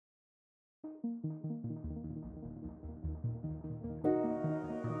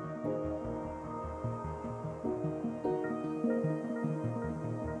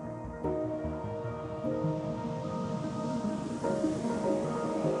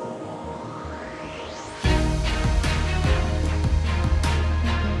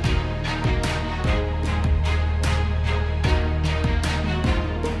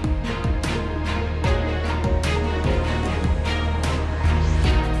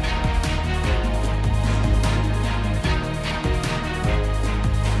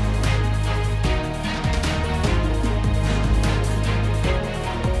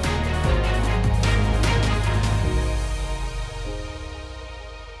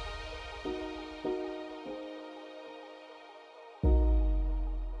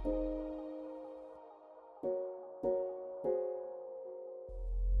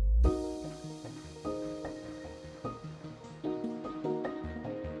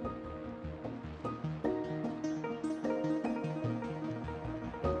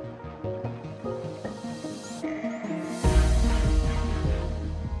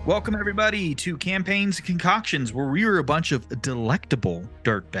Welcome, everybody, to Campaigns and Concoctions, where we are a bunch of delectable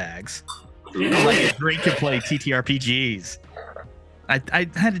dirtbags who like to drink and play TTRPGs. I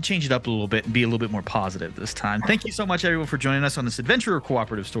had to change it up a little bit and be a little bit more positive this time. Thank you so much, everyone, for joining us on this adventure of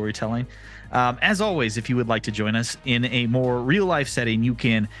cooperative storytelling. As always, if you would like to join us in a more real-life setting, you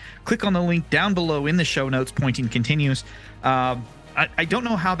can click on the link down below in the show notes, pointing continues. I don't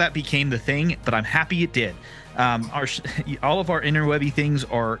know how that became the thing, but I'm happy it did. All of our interwebby things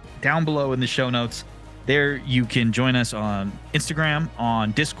are down below in the show notes. There you can join us on Instagram,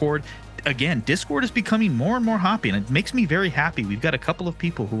 on Discord. Again, Discord is becoming more and more hoppy, and it makes me very happy. We've got a couple of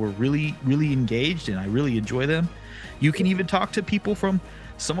people who are really, really engaged, and I really enjoy them. You can even talk to people from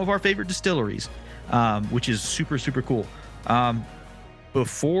some of our favorite distilleries, which is super, super cool.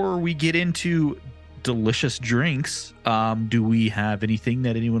 Before we get into delicious drinks, do we have anything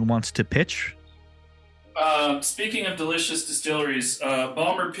that anyone wants to pitch? Speaking of delicious distilleries,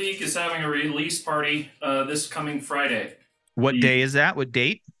 Balmer Peak is having a release party this coming Friday. What day is that? What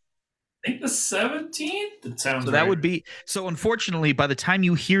date? I think the 17th? It sounds so that would be... So unfortunately, by the time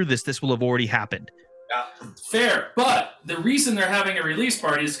you hear this, this will have already happened. Fair, but the reason they're having a release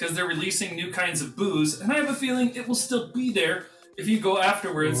party is because they're releasing new kinds of booze, and I have a feeling it will still be there if you go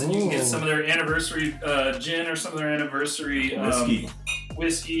afterwards and you can get some of their anniversary gin or some of their anniversary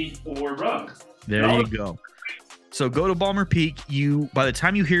whiskey or rum. There you go. So go to Balmer Peak. By the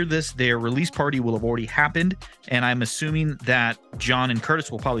time you hear this, their release party will have already happened, and I'm assuming that John and Curtis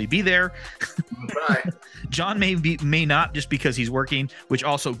will probably be there. Right. John may not, just because he's working. Which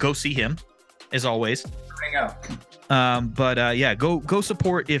also, go see him, as always. Hang out. Yeah, go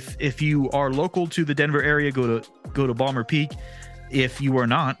support. If you are local to the Denver area, go to Balmer Peak. If you are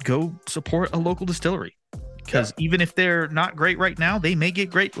not, go support a local distillery, because even if they're not great right now, they may get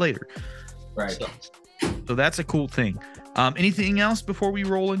great later. Right. So that's a cool thing. Anything else before we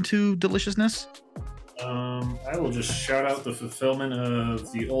roll into deliciousness? I will just shout out the fulfillment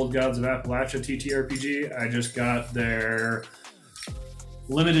of the Old Gods of Appalachia TTRPG. I just got their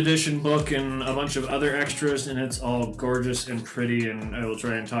limited edition book and a bunch of other extras, and it's all gorgeous and pretty, and I will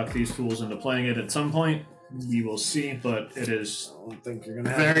try and talk these fools into playing it at some point. We will see, but it is... I don't think you're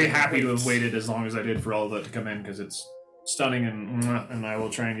gonna very happy to have waited as long as I did for all of that to come in, because it's stunning, and I will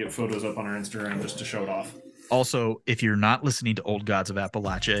try and get photos up on our Instagram just to show it off. Also, if you're not listening to Old Gods of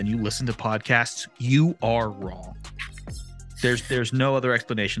Appalachia and you listen to podcasts, you are wrong. There's no other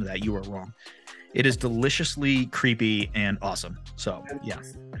explanation of that. You are wrong. It is deliciously creepy and awesome. So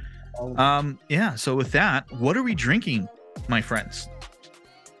yeah. So with that, what are we drinking, my friends?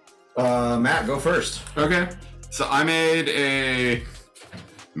 Matt, go first. Okay. So I made a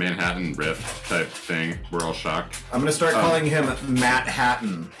Manhattan riff type thing. We're all shocked. I'm gonna start calling him Matt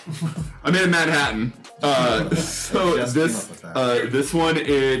Hatton. I made a Manhattan. So this one,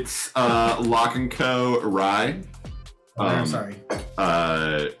 it's Lock and Co. Rye. I'm sorry.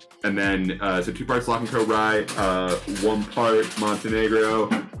 And then so 2 parts Lock and Co. Rye, 1 part Montenegro,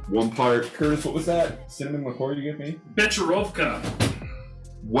 1 part Curtis. What was that? Cinnamon liqueur you give me? Becherovka.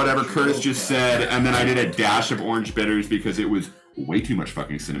 Whatever Curtis just said, and then I did a dash of orange bitters because it was way too much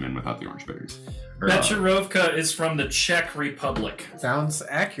fucking cinnamon without the orange bitters. Becherovka is from the Czech Republic. Sounds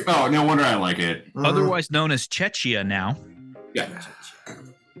accurate. Oh, no wonder I like it. Otherwise known as Czechia now. Yeah.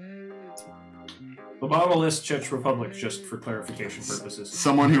 The bottle lists Czech Republic, just for clarification purposes.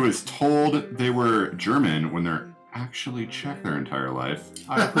 Someone who was told they were German when they're actually Czech their entire life.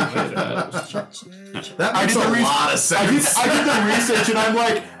 I appreciate that. That makes a lot of sense. I did the research, and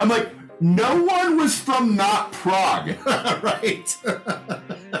I'm like, no one was from not Prague. Right.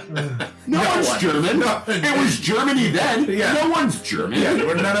 No one's German. No. It was Germany then. Yeah. No one's German. Yeah,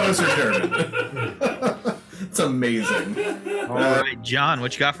 none of us are German. It's amazing. All right, John,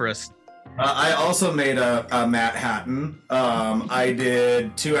 what you got for us? I also made a Matt Hatton. I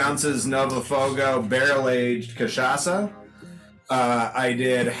did 2 ounces Novafogo barrel-aged cachaça. I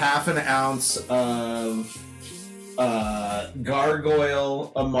did half an ounce of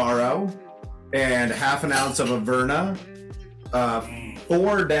Gargoyle Amaro and half an ounce of Averna,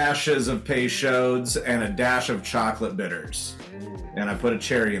 4 dashes of Peychaud's, and a dash of chocolate bitters. And I put a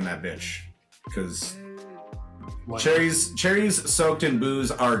cherry in that bitch because cherries soaked in booze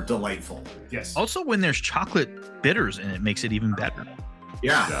are delightful. Yes. Also, when there's chocolate bitters in it, makes it even better.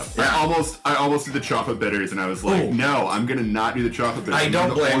 Yeah. I almost did the chocolate bitters, and I was like, no, I'm gonna not do the chocolate bitters. I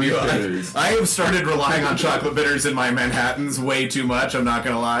don't blame you. Bitters. I have started relying on chocolate bitters in my Manhattans way too much. I'm not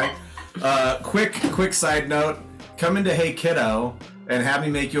gonna lie. Quick side note: come into Hey Kiddo and have me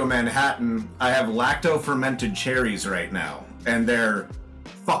make you a Manhattan. I have lacto-fermented cherries right now, and they're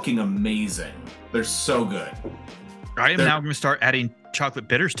fucking amazing. They're so good. I am now going to start adding chocolate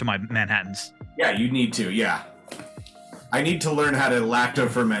bitters to my Manhattans. Yeah, you need to. Yeah, I need to learn how to lacto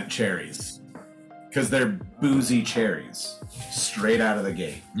ferment cherries because they're boozy cherries straight out of the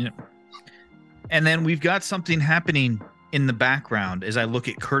gate. And then we've got something happening in the background as I look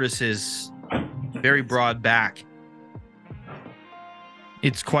at Curtis's very broad back.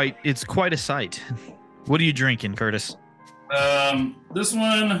 It's quite a sight. What are you drinking, Curtis? This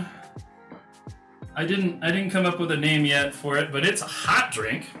one, I didn't come up with a name yet for it, but it's a hot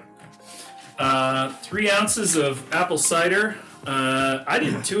drink. 3 ounces of apple cider. I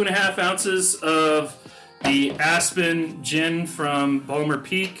did 2.5 ounces of the Aspen gin from Balmer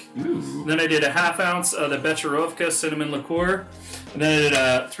Peak. Ooh. Then I did a 1/2 ounce of the Becherovka cinnamon liqueur. And then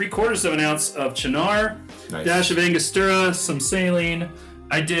I did 3/4 of an ounce of Chinar, Nice. dash of Angostura, some saline.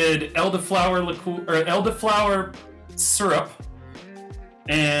 I did elderflower liqueur or elderflower syrup,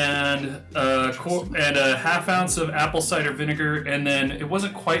 and a 1/2 ounce of apple cider vinegar. And then it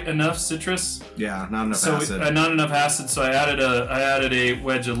wasn't quite enough citrus, Yeah, not enough so acid. not enough acid. So I added a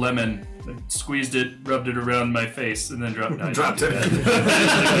wedge of lemon. I squeezed it, rubbed it around my face, and then dropped it. Dropped it.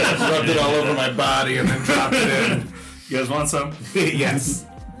 Rubbed it all over my body and then dropped it in. You guys want some? Yes.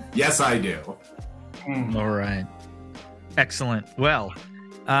 Yes, I do. All right. Excellent. Well,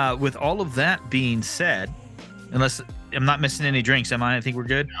 with all of that being said, unless I'm not missing any drinks, am I? I think we're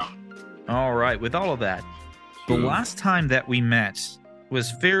good. All right. With all of that, the last time that we met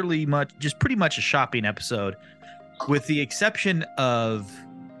was pretty much a shopping episode, with the exception of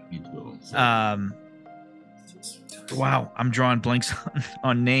wow, I'm drawing blanks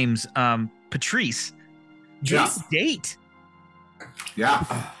on names. Patrice. Yeah. Just date. Yeah.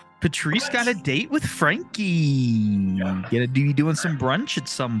 Patrice got a date with Frankie. Gonna be doing some brunch at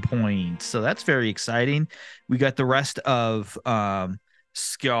some point, so that's very exciting. We got the rest of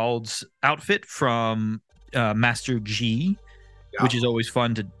Skald's outfit from Master G, which is always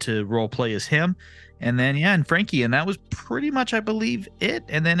fun to role play as him. And then and Frankie, and that was pretty much, I believe, it.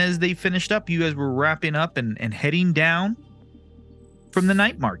 And then as they finished up, you guys were wrapping up and heading down from the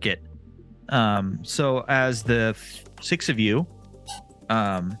night market. So as the 6 of you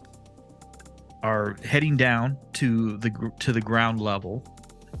are heading down to the ground level,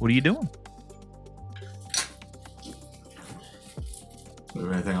 what are you doing? Is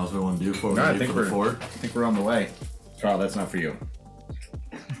there anything else we want to do before we No, I leave think for the fort? I think we're on the way. Carl, that's not for you.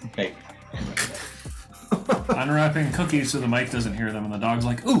 Hey. Unwrapping cookies so the mic doesn't hear them, and the dog's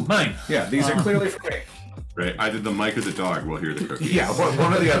like, "Ooh, mine." Yeah, these are clearly for me. Right, either the mic or the dog will hear the cookies. Yeah,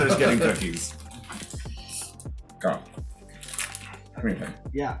 one of the others getting cookies. Carl. Come here, man.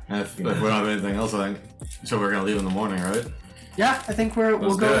 Yeah. If we don't have anything else, I think. So we're gonna leave in the morning, right? Yeah, I think we'll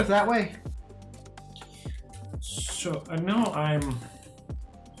Let's do go it. that way. So I know I'm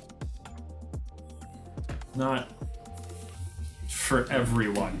not for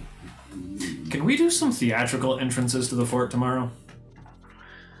everyone. Can we do some theatrical entrances to the fort tomorrow?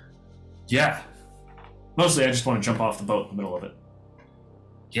 Yeah. Mostly, I just want to jump off the boat in the middle of it.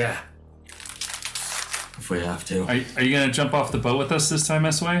 Yeah. If we have to. Are you gonna jump off the boat with us this time,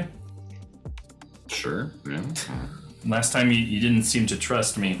 S-Way? Sure. Yeah. Last time you didn't seem to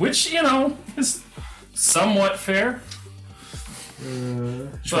trust me, which is somewhat fair.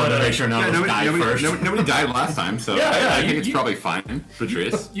 Just wanted to make sure none of us died first. Nobody died last time, so Yeah, I think you- it's probably fine.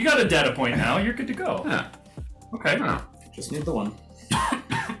 Patrice. You got a data point now. You're good to go. Yeah. Okay. Yeah. Just need the one.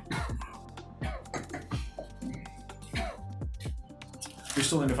 We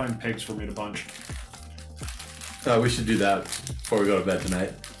still need to find pigs for me to punch. We should do that before we go to bed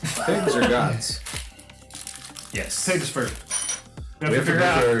tonight. Pigs or gods? Yes. Pigs first. We have, We to have to figure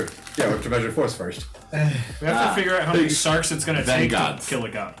out. measure. Yeah, we have to measure force first. We have to figure out how many sarks it's gonna Then take gods. to kill a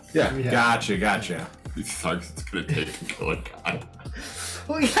god. Yeah. Gotcha. These sucks. It's gonna take to kill a god.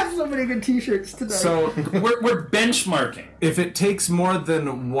 We have so many good T-shirts tonight. So, We're benchmarking. if it takes more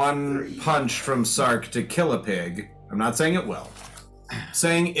than one punch from Sark to kill a pig, I'm not saying it will.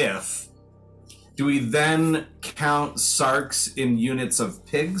 Saying if, do we then count Sarks in units of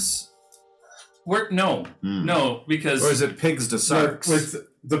pigs? No, because Or is it pigs to Sarks?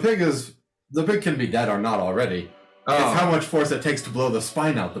 The pig can be dead or not already. Oh. It's how much force it takes to blow the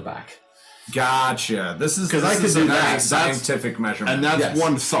spine out the back. Gotcha. This is 'Cause I could a do very that. scientific measurement. And that's Yes.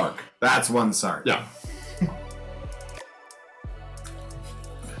 one Sark. That's one Sark. Yeah.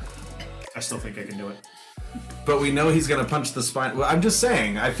 I still think I can do it. But we know he's gonna punch the spine. Well, I'm just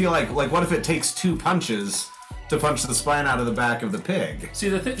saying. I feel like what if it takes 2 punches to punch the spine out of the back of the pig? see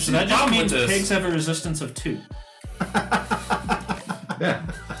the thing. So that just problem means with this, pigs have a resistance of 2. Yeah.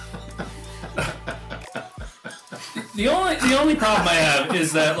 the only problem I have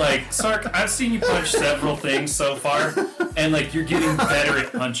is that Sark, I've seen you punch several things so far, and like you're getting better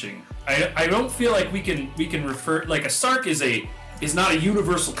at punching. I don't feel like we can refer like a Sark is not a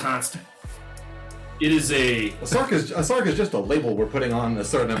universal constant. It is a Sark is just a label we're putting on a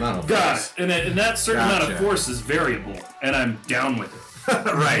certain amount of God, force. and that certain amount of Gotcha. force is variable, and I'm down with it.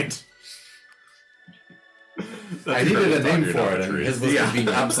 Right. I needed a name for it, and his was Yeah,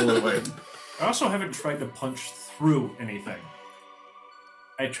 convenient. absolutely. I also haven't tried to punch through anything.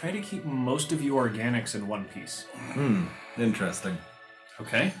 I try to keep most of you organics in one piece. Interesting.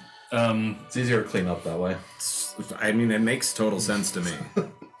 Okay. It's easier to clean up that way. I mean, it makes total sense to me.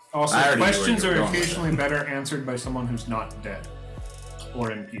 Also, I already knew where questions you were are going with occasionally better answered by someone who's not dead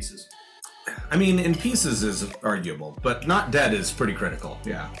or in pieces. I mean, in pieces is arguable, but not dead is pretty critical.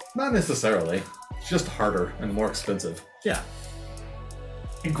 Yeah. Not necessarily. It's just harder and more expensive. Yeah.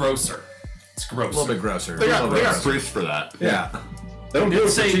 And grosser. It's A grosser. little bit grosser. They got grosser. priests for that. Yeah. They don't do it for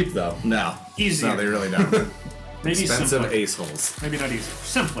Say- cheap, though. No. Easier. No, they really don't. Maybe Expensive simpler. ace holes. Maybe not easier.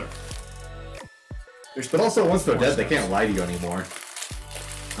 Simpler. There's But also, once they're more dead, they steps. can't lie to you anymore.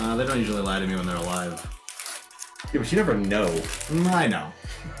 They don't usually lie to me when they're alive. Yeah, but you never know. I know.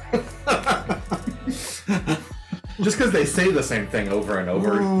 Just because they say the same thing over and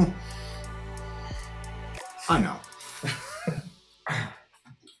over. I know.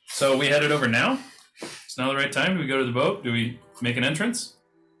 So we headed over now? It's now the right time? Do we go to the boat? Do we make an entrance?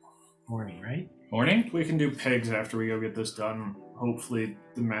 morning, right? Morning? We can do pigs after we go get this done. Hopefully,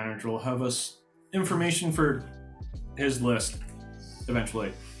 the manager will have us information for his list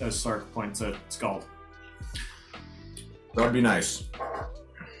eventually, as Sark points at Scald. That would be nice.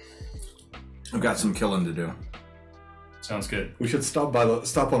 I've got some killing to do. Sounds good. We should stop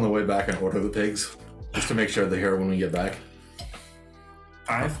on the way back and order the pigs, just to make sure they're here when we get back.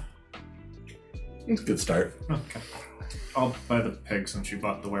 5? It's a good start. Okay. I'll buy the pig since you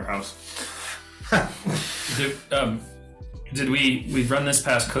bought the warehouse. Did we run this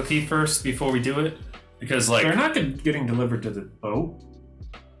past Cookie first before we do it? Because like They're not getting delivered to the boat.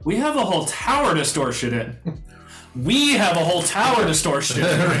 We have a whole tower to store shit in. We have a whole tower to store shit in.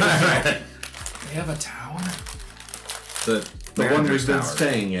 they have a tower. The The one we've been tower.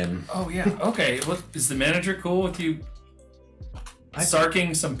 staying in. Oh yeah. Okay. What is the manager cool with you?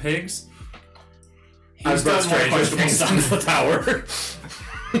 Sarking some pigs. He's done more questionable stuff in the tower.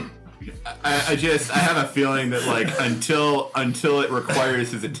 I have a feeling that like until it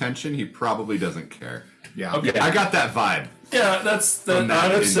requires his attention, he probably doesn't care. Yeah. Okay. I got that vibe. Yeah, that's From that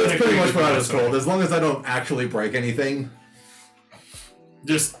That's That's pretty much what I was told. As long as I don't actually break anything.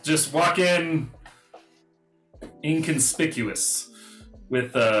 just walk in inconspicuous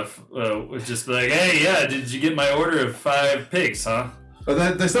with just like, hey, yeah, did you get my order of 5 pigs, huh?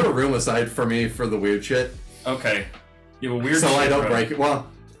 But they set a room aside for me for the weird shit, Okay. You have a weird so I shit don't room. break it. Well,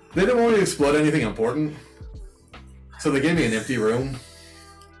 they didn't want me to explode anything important, so they gave me an empty room.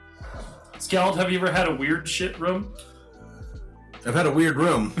 Scald, have you ever had a weird shit room? I've had a weird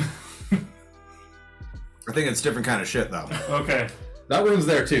room. I think it's different kind of shit though. Okay. That room's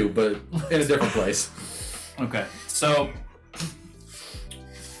there too, but in a different place. Okay. So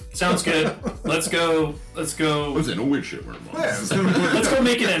sounds good. Let's go. I was in a weird shit room once. Let's go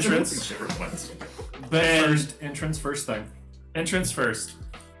make an entrance. First entrance, first thing. Entrance first,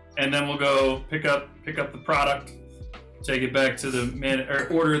 and then we'll go pick up the product, take it back to the man, or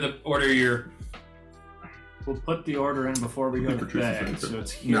order your. We'll put the order in before we go to Patricia bed, Spencer. so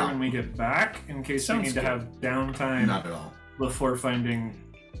it's here No. when we get back, in case we Sounds need to good. have downtime Not at all. before finding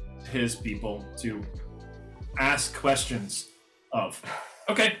his people to ask questions of.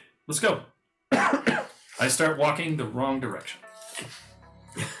 Okay, let's go. I start walking the wrong direction.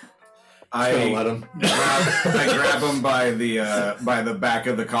 Gonna let I 'em. grab him by the back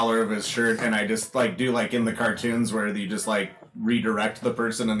of the collar of his shirt, and I just like do like in the cartoons where you just like redirect the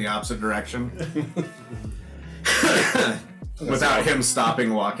person in the opposite direction without him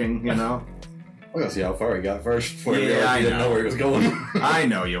stopping walking. You know. I'm gonna see how far he got first before he Yeah, realized I he didn't know know. where he was going. I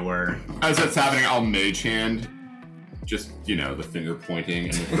know you were. As that's happening, I'll mage hand, just the finger pointing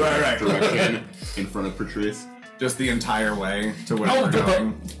in the Right. direction in front of Patrice. Just the entire way to where Oh, we're the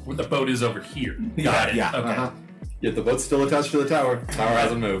going. boat. The boat is over here. Got it. Yeah. Okay. Uh-huh. Yet the boat's still attached to the tower. Tower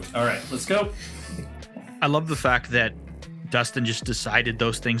hasn't moved. All right. Let's go. I love the fact that Dustin just decided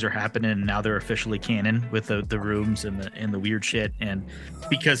those things are happening and now they're officially canon with the rooms and the weird shit, and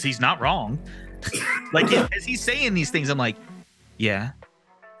because he's not wrong. Like as he's saying these things, I'm like, yeah.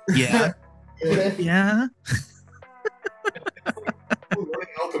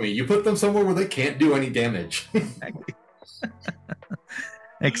 Alchemy. You put them somewhere where they can't do any damage.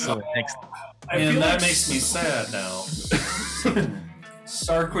 Excellent. I And feel that like makes me sad now.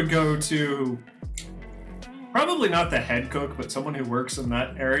 Sark would go to probably probably not the head cook, but someone who works in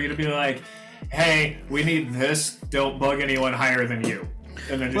that area to be like, hey, we need this. Don't bug anyone higher than you.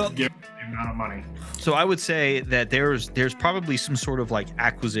 And then just give the amount of money. So I would say that there's probably some sort of like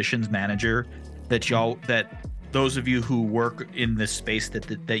acquisitions manager that those of you who work in this space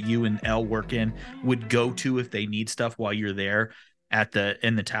that you and L work in would go to if they need stuff while you're there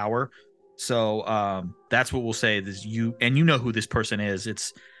in the tower. So that's what we'll say is you know who this person is.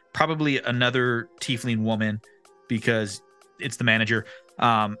 It's probably another tiefling woman because it's the manager.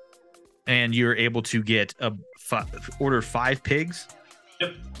 And you're able to get order 5 pigs.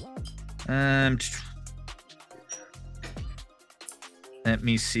 Yep. Let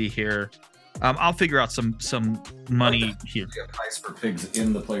me see here. I'll figure out some money here. A price for pigs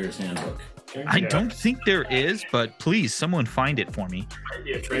in the player's handbook. I don't think there is, but please, someone find it for me.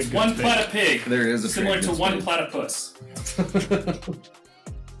 It's 1 platyp pig. There is a similar trade to goods 1 pig. platypus.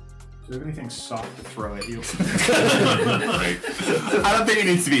 Do you have anything soft to throw at you? Right. I don't think it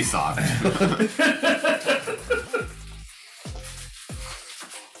needs to be soft.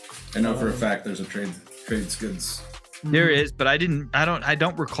 I know for a fact there's a trades goods. There is, but I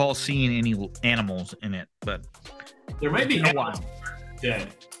don't recall seeing any animals in it. But There might be in a while. dead.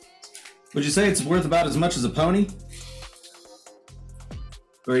 Would you say it's worth about as much as a pony?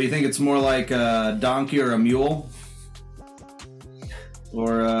 Or do you think it's more like a donkey or a mule?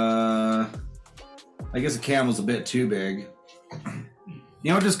 Or, I guess a camel's a bit too big.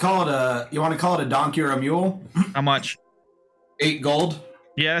 You know, just call it you want to call it a donkey or a mule? How much? 8 gold?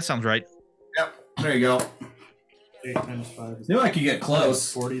 Yeah, that sounds right. Yep. There you go. 8 times 5 is Knew I could get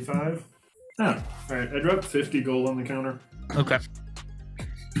close. 45. Huh. Alright, I dropped 50 gold on the counter. Okay.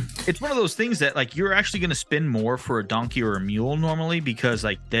 It's one of those things that like you're actually going to spend more for a donkey or a mule normally because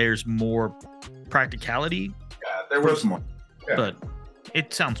like there's more practicality, Yeah, they're worth more. Yeah. but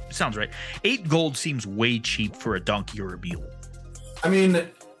it sounds right. 8 gold seems way cheap for a donkey or a mule. I mean,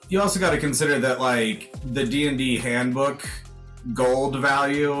 you also got to consider that like the D&D handbook gold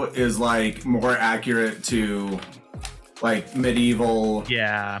value is like more accurate to like medieval,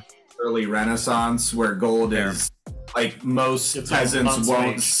 Yeah. early Renaissance, where gold Fair. is like most It's like peasants month's won't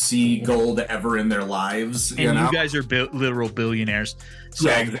wage. see gold ever in their lives. And You know? you guys are literal billionaires. So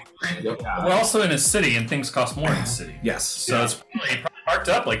Yeah, exactly. We're also in a city, and things cost more in the city. Yes. So it's probably marked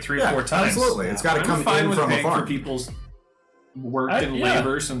up like 3 or Yeah, 4 times. absolutely. It's got to I'm come fine in with from a paying for farm. people's work and yeah.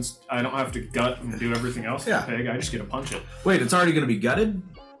 labor since I don't have to gut and do everything else Yeah. for the pig. I just get to punch it. Wait, it's already going to be gutted?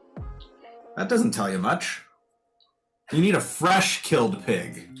 That doesn't tell you much. You need a fresh killed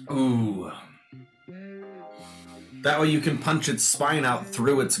pig. Ooh. That way you can punch its spine out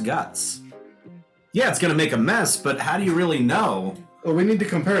through its guts. Yeah, it's going to make a mess, but how do you really know? Well, we need to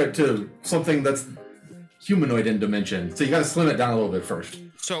compare it to something that's humanoid in dimension. So you got to slim it down a little bit first.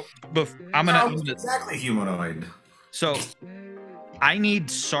 So I'm gonna. Exactly humanoid. So I need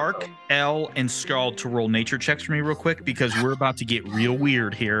Sark, L, and Skull to roll nature checks for me real quick because we're about to get real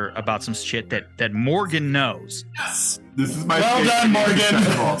weird here about some shit that Morgan knows. Yes. This is my Well favorite done, Morgan. check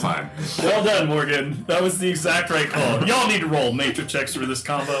of all time. Well done, Morgan. That was the exact right call. Y'all need to roll nature checks for this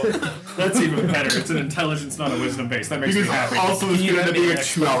combo. That's even better. It's an intelligence, not a wisdom base. That makes me Because happy. also this is You going to and be me a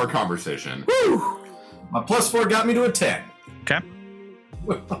next 2-hour conversation. Woo! My +4 got me to a 10. Okay.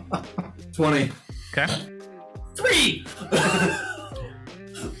 20. Okay. 3!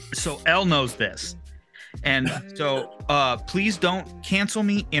 So L knows this. And so please don't cancel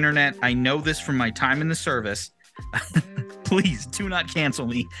me, internet. I know this from my time in the service. Please do not cancel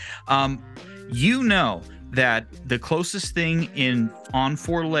me. You know that the closest thing on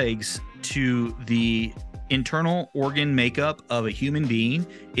 4 legs to the internal organ makeup of a human being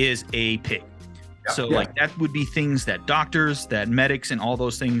is a pig. So like that would be things that doctors, that medics, and all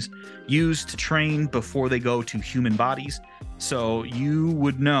those things use to train before they go to human bodies. So you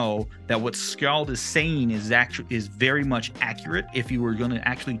would know that what Skald is saying is very much accurate if you were going to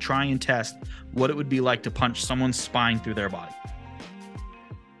actually try and test what it would be like to punch someone's spine through their body.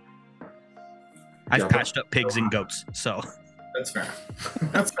 I've patched up pigs and goats, so That's fair.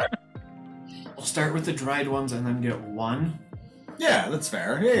 That's fair. We'll start with the dried ones and then get one Yeah, that's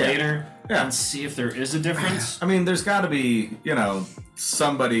fair. Yeah, yeah. later Yeah. and see if there is a difference. I mean, there's got to be,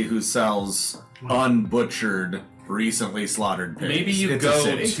 somebody who sells unbutchered, recently slaughtered pigs. Maybe you It's a go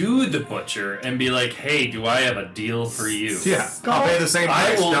city. to the butcher and be like, hey, do I have a deal for you? Yeah, I'll pay the same I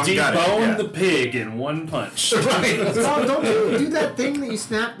price. will don't gut it. debone Yeah. the pig in one punch. Right. Oh, don't you do that thing that you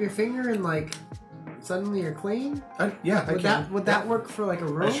snap your finger and like suddenly you're clean? Yeah, I can. Would that work for like a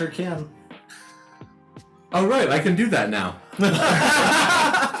rope? I sure can. Oh, right. I can do that now.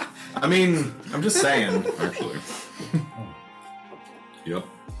 I mean, I'm just saying. Actually. Yep.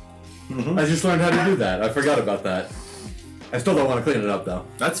 I just learned how to do that. I forgot about that. I still don't want to clean it up though.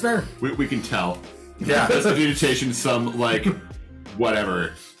 That's fair. We can tell. Yeah. That's a vegetation, some like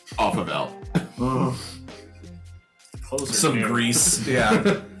whatever off of L. Clothes are Some new. grease.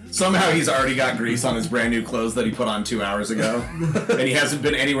 Yeah. Somehow he's already got grease on his brand new clothes that he put on 2 hours ago. And he hasn't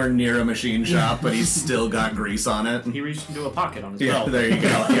been anywhere near a machine shop, but he's still got grease on it. He reached into a pocket on his Yeah, belt. there you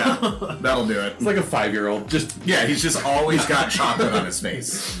go. Yeah. That'll do it. It's like a 5-year-old. Just Yeah, he's just always got chocolate on his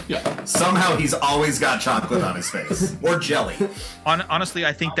face. Yeah. Somehow he's always got chocolate on his face. Or jelly. Honestly,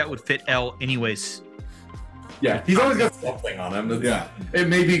 I think that would fit L anyways. yeah, he's always got something on him. It's- Yeah. It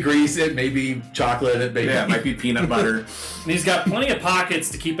may be grease. It may be chocolate. It may Yeah, it be. might be peanut butter. And he's got plenty of pockets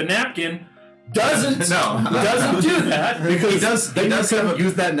to keep a napkin. Doesn't do that. Because He does Then have you could a-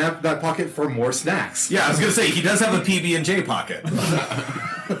 use that pocket for more snacks. Yeah, I was gonna say he does have a PB&J pocket.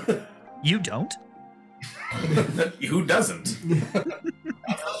 You don't? Who doesn't?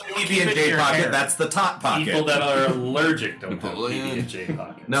 PB&J your pocket, hair. that's the top pocket. People that are allergic don't have PB&J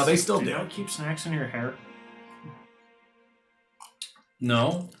pockets. No, they still Do do. you not keep snacks in your hair?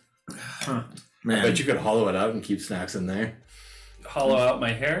 No. Huh. I Man, bet you could hollow it out and keep snacks in there. Hollow out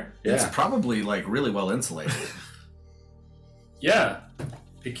my hair? it's Yeah. probably like really well insulated. Yeah.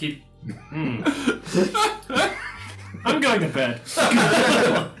 To keep. I'm going to bed.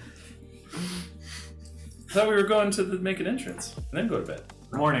 Thought we were going to make an entrance and then go to bed.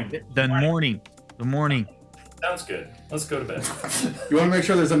 Morning. The morning. Sounds good. Let's go to bed. You want to make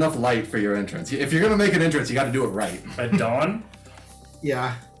sure there's enough light for your entrance. If you're gonna make an entrance, you got to do it right. At dawn?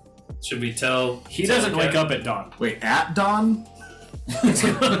 Yeah. Should we tell? He doesn't wake up at dawn. Wait, at dawn?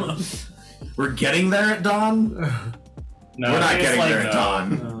 We're getting there at dawn? No, We're not it's getting like, there at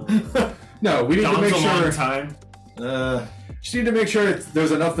dawn. No, we need to Dawn's make a long sure. time. Just need to make sure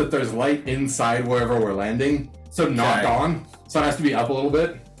there's enough that there's light inside wherever we're landing. So not Okay. dawn. Sun has to be up a little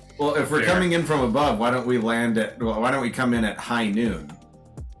bit. Well, if we're Fair. coming in from above, why don't we come in at high noon?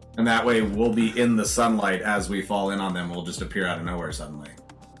 And that way we'll be in the sunlight as we fall in on them. We'll just appear out of nowhere suddenly.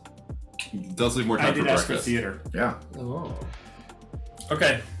 Does leave more I time for did ask for breakfast. theater. Yeah. Oh.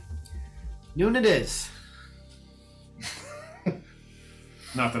 Okay. Noon it is.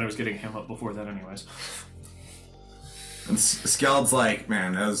 Not that I was getting him up before that, anyways. And Skeld's like,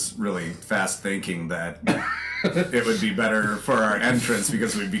 man, that was really fast thinking that it would be better for our entrance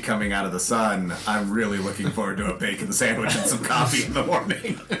because we'd be coming out of the sun. I'm really looking forward to a bacon sandwich and some coffee in the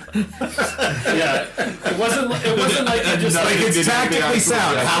morning. Yeah, it wasn't like you just Like, like it's tactically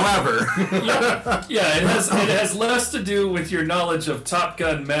sound, however. yeah. It has less to do with your knowledge of Top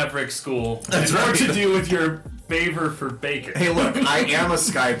Gun Maverick School and more right. to do with your favor for bacon. Hey, look, I am a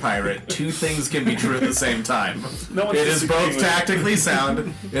sky pirate. Two things can be true at the same time. No one's It is disagreeing both with you. tactically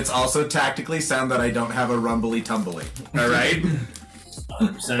sound. It's also tactically sound that I don't have a rumbly tumbly. All right?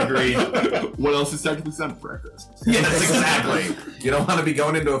 100% agree. What else is technically sound for breakfast? Yes, exactly. You don't want to be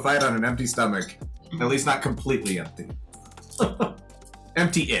going into a fight on an empty stomach. At least not completely empty.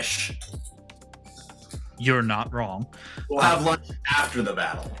 Empty-ish. You're not wrong. We'll have lunch after the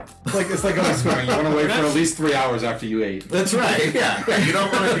battle. It's like going swimming. You want to wait for at least 3 hours after you ate. That's right. Yeah. You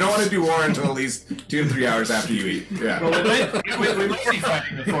don't want to do war until at least 2 to 3 hours after you eat. Yeah. Well, we might be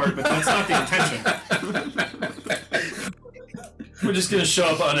fighting before it, but that's not the intention. We're just gonna show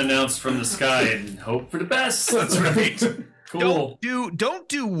up unannounced from the sky and hope for the best. That's right. Cool. Don't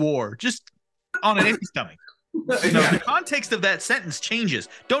do war. Just on an empty stomach. No, Yeah. the context of that sentence changes.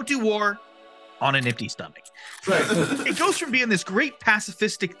 Don't do war on an empty stomach. Right. It goes from being this great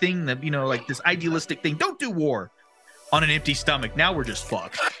pacifistic thing that, like this idealistic thing. Don't do war on an empty stomach. Now we're just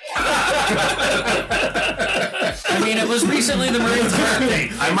fucked. I mean, it was recently the Marines' birthday.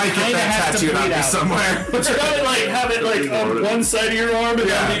 I might get Kinda that has to tattooed on bleed me out. somewhere. But you gotta have it on one side of your arm and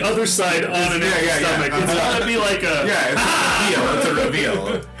Yeah. on the other side on an empty yeah. stomach. It's gotta be like a Yeah, it's a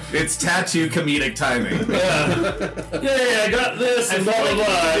reveal. It's tattoo comedic timing. yeah, I got this and blah blah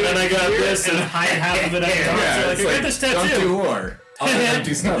blah, and then I got this and hide half of it. Yeah, I it's got like, this don't tattoo. do war on an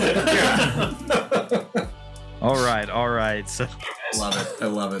empty stomach. Yeah. All right. So I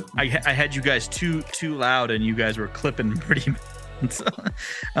love it. I had you guys too loud, and you guys were clipping pretty.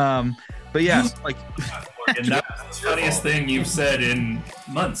 But yeah, like And that was the funniest thing you've said in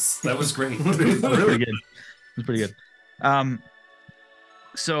months. That was great. pretty good. It was pretty good.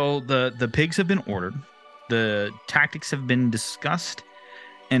 So the pigs have been ordered, the tactics have been discussed,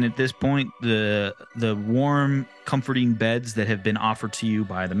 and at this point, the warm, comforting beds that have been offered to you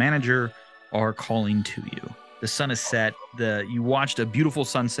by the manager are calling to you. The sun is set. You watched a beautiful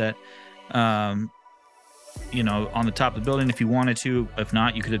sunset. On the top of the building if you wanted to. If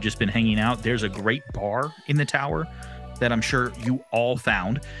not, you could have just been hanging out. There's a great bar in the tower that I'm sure you all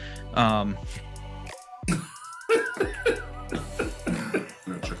found. Yeah,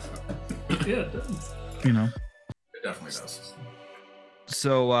 it does. You know. It definitely does.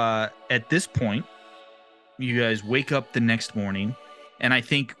 So at this point, you guys wake up the next morning, and I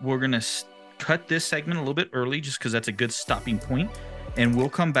think we're gonna cut this segment a little bit early, just because that's a good stopping point, and we'll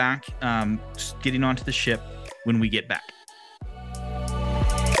come back, getting onto the ship when we get back.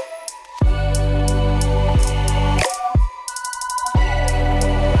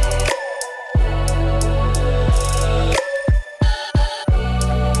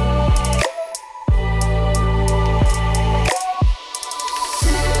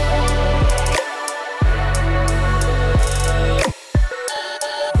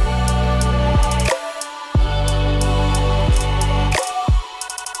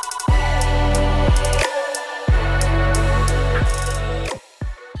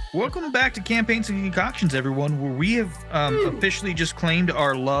 Welcome back to Campaigns and Concoctions, everyone, where we have officially just claimed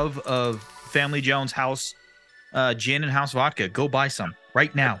our love of Family Jones House Gin and House Vodka. Go buy some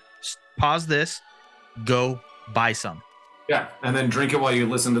right now. Pause this. Go buy some. Yeah, and then drink it while you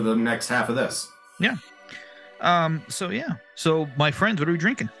listen to the next half of this. Yeah. So my friends, what are we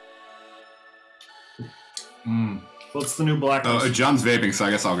drinking? What's the new blacklist? John's vaping, so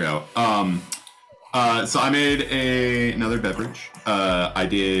I guess I'll go. So I made another beverage. I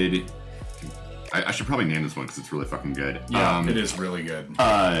should probably name this one because it's really fucking good. Yeah, it is really good.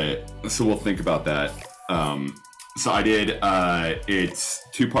 So we'll think about that. So I did. It's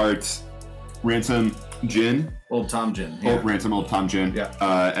 2 parts Ransom Gin. Old Tom Gin. Yeah. Ransom Old Tom Gin.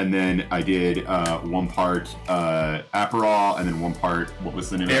 Yeah. And then I did 1 part Aperol, and then 1 part. What was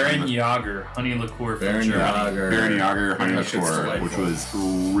the name? Baron Yager honey liqueur from Baron Germany. Yager. Baron Yager honey That shit's liqueur, delightful. which was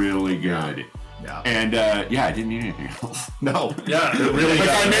really good. Yeah. And I didn't need anything else. No. Yeah, It really Like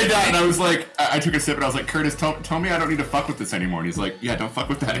does. I made that, and I was like, I took a sip, and I was like, Curtis, tell me I don't need to fuck with this anymore. And he's like, yeah, don't fuck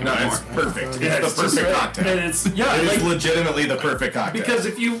with that No, anymore. it's perfect. Yeah, It's the perfect cocktail. And it's It is legitimately the perfect cocktail. because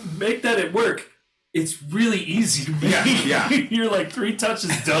if you make that at work, it's really easy to make. Yeah. You're like 3 touches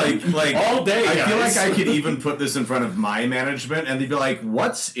done, like all day. I feel guys. like I could even put this in front of my management, and they'd be like,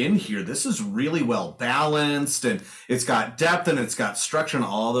 "What's in here? This is really well balanced, and it's got depth, and it's got structure, and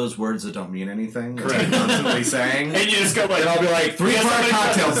all those words that don't mean anything." That I'm constantly saying, And you just go like, and I'll be like, 3-part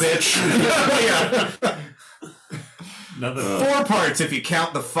cocktail, bitch. Yeah. Nothing. 4 parts if you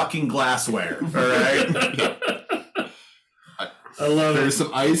count the fucking glassware. All right. I love There's it.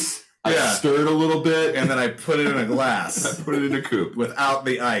 some ice. I Yeah. stirred a little bit, And then I put it in a I glass put it in a coupe. without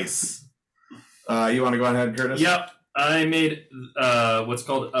the ice. You want to go ahead, Curtis? Yep. I made what's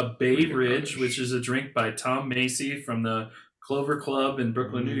called a Bay Ridge, which is a drink by Tom Macy from the Clover Club in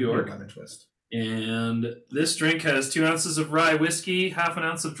Brooklyn, New York. Lemon twist. And this drink has 2 ounces of rye whiskey, half an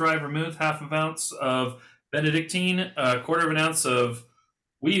ounce of dry vermouth, half an ounce of Benedictine, a quarter of an ounce of.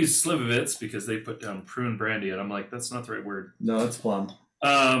 We use Slivovitz because they put down prune brandy, and I'm like, that's not the right word. No, it's plum.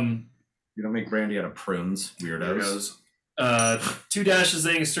 You don't make brandy out of prunes, There weirdos. goes. 2 dashes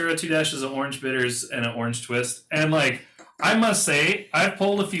of Angostura, 2 dashes of orange bitters, and an orange twist. And like, I must say, I've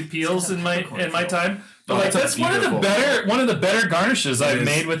pulled a few peels in my time, but Oh, like it's a that's one of the better garnishes I've is-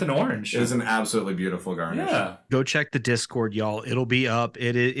 made with an orange. It is an absolutely beautiful garnish. Yeah. Go check the Discord, y'all. It'll be up.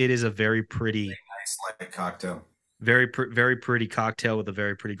 It is a very pretty, Nice light cocktail. very pretty cocktail with a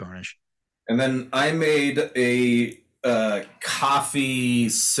very pretty garnish. And then I made a coffee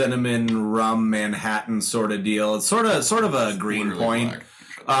cinnamon rum Manhattan sort of deal. It's sort of a green Really point.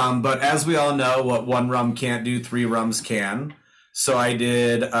 black. But as we all know, what 1 rum can't do, 3 rums can. So I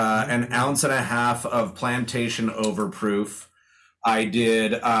did 1.5 ounces of Plantation Overproof. I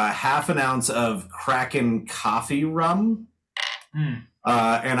did 1/2 ounce of Kraken coffee rum.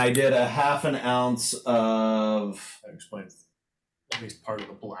 And I did 1/2 ounce of That explains at least part of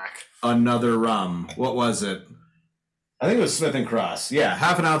the black. another rum. What was it? I think it was Smith & Cross. Yeah,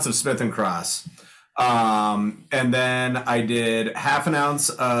 1/2 ounce of Smith & Cross. And then I did 1/2 ounce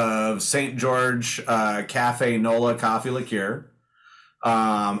of St. George Cafe Nola coffee liqueur.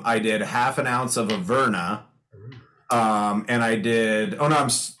 I did 1/2 ounce of Averna. And I did, 1/2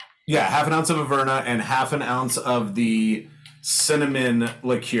 ounce of Averna and 1/2 ounce of the cinnamon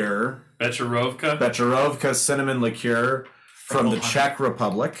liqueur. Becherovka cinnamon liqueur from the Czech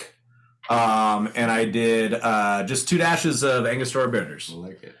Republic. And I did just 2 dashes of Angostura bitters. I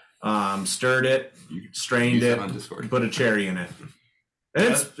like it. Stirred it, strained Use it, on Discord. put a cherry in it. And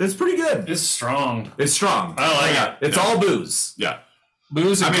it's pretty good. It's strong. It's strong. I like it. It's all booze. Yeah.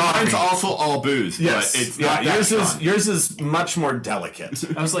 Booze I and mean, coffee. mine's also all booze, Yes. but it's not that strong. yours is much more delicate.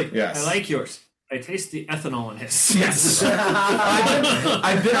 I was like, Yes. I like yours. I taste the ethanol in his. Yes.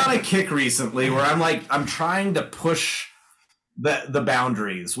 I've been on a kick recently where I'm trying to push the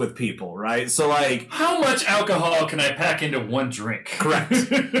boundaries with people, right? So like, How much alcohol can I pack into one drink? correct.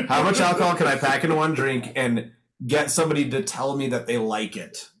 How much alcohol can I pack into one drink and get somebody to tell me that they like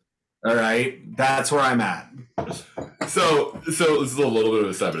it? All right, that's where I'm at. So this is a little bit of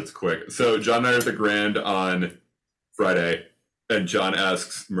a side, but it's quick. So John and I are at the Grand on Friday, and John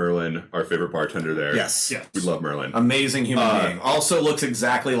asks Merlin, our favorite bartender there. Yes. Yeah. We love Merlin. Amazing human being. Also looks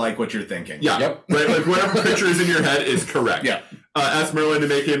exactly like what you're thinking. Yeah. Yep. Right, like whatever picture is in your head is correct. Yeah. Ask Merlin to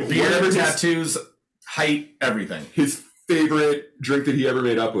make him Beard, whatever tattoos, height, everything. his favorite drink that he ever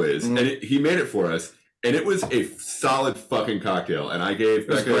made up with, Mm. and he made it for us. And it was a solid fucking cocktail. And I gave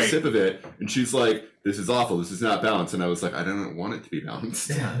was Becca a great. sip of it, and she's like, "This is awful. This is not balanced." And I was like, "I don't want it to be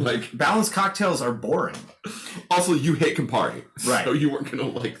balanced." Yeah. Like, Balanced cocktails are boring. also, you hate Campari, Right. So you weren't gonna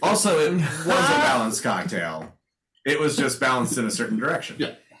like. That. Also, it was a balanced cocktail. It was just balanced in a certain direction.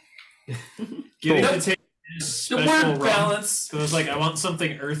 Yeah. Getting Cool. to take his The special word rum. balance. So I was like, I want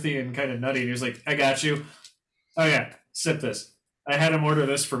something earthy and kind of nutty. And he was like, I got you. Oh yeah, sip this. I had him order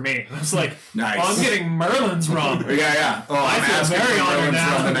this for me. I was like, Nice. oh, I'm getting Merlin's rum. Yeah. Oh, I I'm feel asking very for honored Merlin's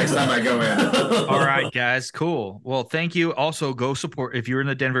now. rum the next time I go in. All right, guys, cool. Well, thank you. Also, go support if you're in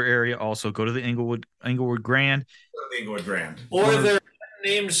the Denver area. Also, go to the Inglewood Grand. The Inglewood Grand. Or their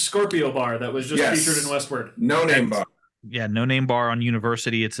named Scorpio bar that was just Yes. featured in Westward. No name bar. Yeah, No Name Bar on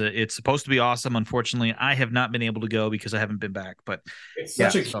University. It's supposed to be awesome. Unfortunately, I have not been able to go because I haven't been back. But It's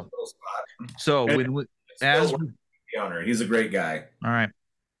such Yeah, a cute so- little spot. so as Still the owner. He's a great guy. all right,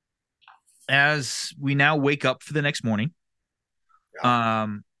 as we now wake up for the next morning,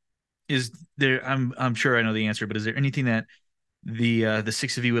 is there? I'm sure I know the answer, but is there anything that the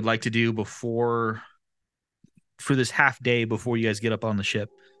six of you would like to do for this half day before you guys get up on the ship?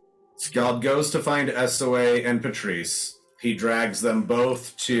 Skald goes to find SOA and Patrice. He drags them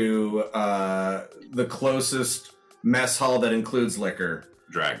both to the closest mess hall that includes liquor.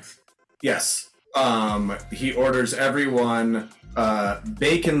 Drags. Yes. He orders everyone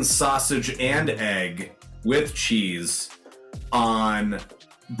bacon, sausage, and egg with cheese on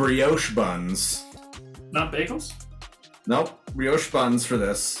brioche buns. Not bagels? Nope, brioche buns for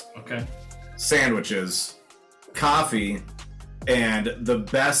this. Okay. Sandwiches, coffee, and the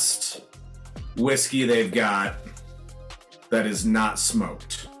best whiskey they've got that is not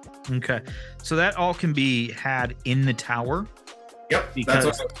smoked. Okay, so that all can be had in the tower. Yep, Because-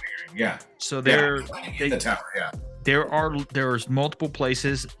 that's what I'm figuring. Yeah. So there, In the tower, yeah. there's multiple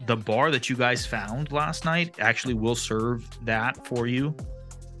places. The bar that you guys found last night actually will serve that for you.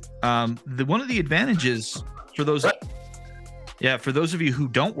 One of the advantages for those, for those of you who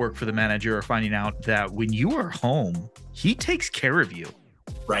don't work for the manager, are finding out that when you are home, he takes care of you,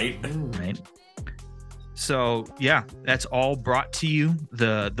 Right? right? So yeah, that's all brought to you.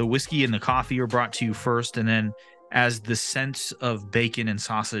 The whiskey and the coffee are brought to you first, and then as the scents of bacon and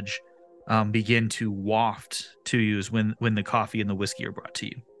sausage begin to waft to you is when the coffee and the whiskey are brought to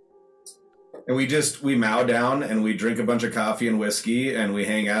you. And we mow down and we drink a bunch of coffee and whiskey and we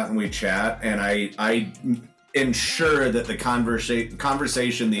hang out and we chat, and I ensure that the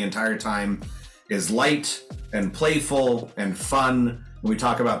conversation the entire time is light and playful and fun. And we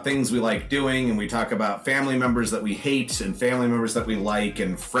talk about things we like doing, and we talk about family members that we hate and family members that we like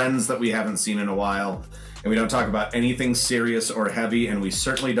and friends that we haven't seen in a while. And we don't talk about anything serious or heavy, and we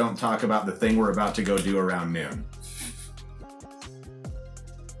certainly don't talk about the thing we're about to go do around noon.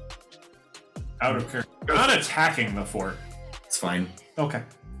 Out of character. You're not attacking the fort. It's fine. Okay.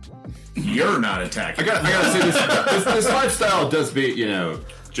 You're not attacking. I gotta say this lifestyle does beat,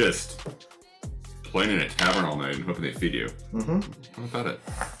 just playing in a tavern all night and hoping they feed you. Mm-hmm. How about it?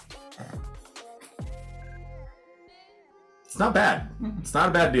 It's not bad. It's not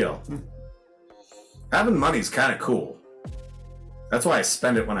a bad deal. Having money's kind of cool. That's why I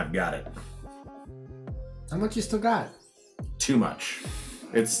spend it when I've got it. How much you still got? Too much.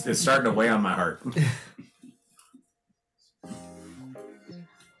 It's starting to weigh on my heart.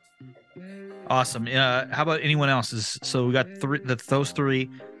 Awesome. How about anyone else's? So we got those three.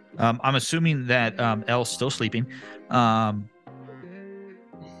 I'm assuming that Elle's still sleeping.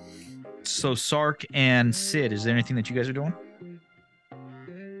 So Sark and Sid, is there anything that you guys are doing?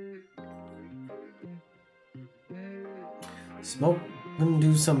 Smoke. I'm gonna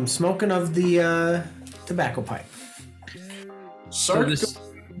do some smoking of the tobacco pipe. Sark this-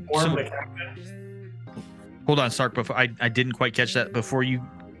 informed so- the captain. Hold on, Sark. Before I didn't quite catch that. Before you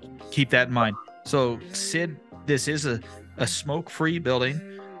keep that in mind. So Sid, this is a smoke-free building,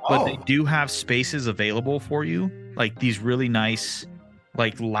 but they do have spaces available for you, like these really nice,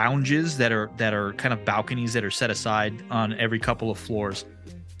 like lounges that are kind of balconies that are set aside on every couple of floors.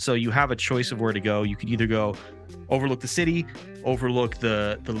 So you have a choice of where to go. You could either go overlook the city, overlook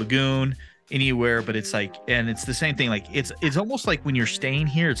the lagoon, anywhere, but it's like, and it's the same thing. Like it's almost like when you're staying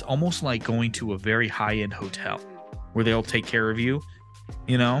here, it's almost like going to a very high-end hotel where they'll take care of you,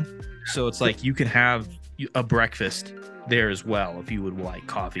 you know? So it's like you can have a breakfast there as well if you would like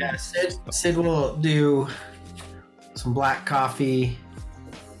coffee. Yeah, Sid will do some black coffee,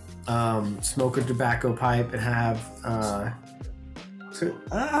 smoke a tobacco pipe, and have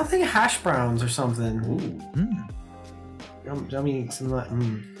I think hash browns or something. I mean, some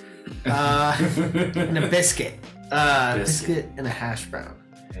and a biscuit, biscuit and a hash brown.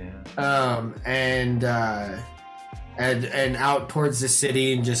 And out towards the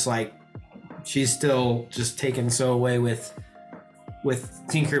city, and just like she's still just taken so away with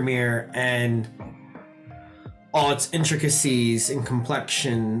Tinkermere and all its intricacies and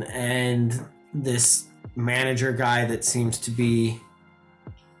complexion, and this manager guy that seems to be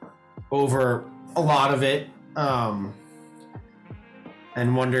over a lot of it, and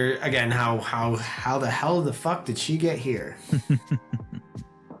wonder again how the hell the fuck did she get here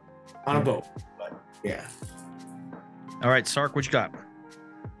on a boat? But yeah. All right, Sark, what you got?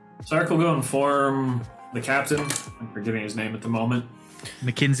 Sark will go inform the captain. I'm forgetting his name at the moment.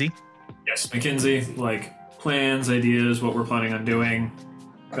 Mackenzie. Yes, Mackenzie. Like plans, ideas, what we're planning on doing,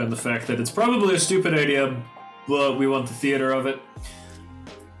 and the fact that it's probably a stupid idea, but we want the theater of it.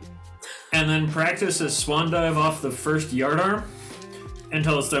 And then practice a swan dive off the first yardarm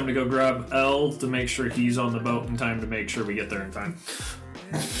until it's time to go grab L to make sure he's on the boat in time to make sure we get there in time.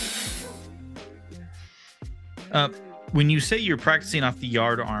 When you say you're practicing off the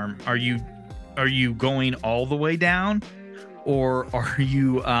yardarm, are you going all the way down, or are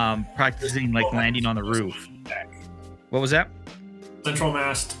you practicing like landing on the roof? What was that? Central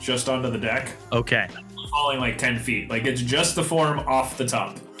mast just onto the deck. Okay. Falling like 10 feet. Like it's just the form off the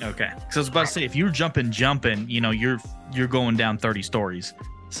top. Okay. Because I was about to say, if you're jumping, you know, you're going down 30 stories.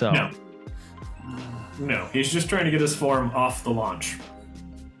 So No, he's just trying to get his form off the launch.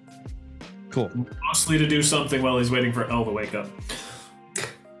 Cool. Mostly to do something while he's waiting for L to wake up.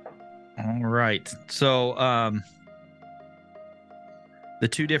 All right. So the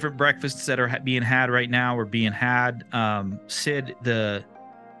two different breakfasts that are being had right now are being had. Sid, the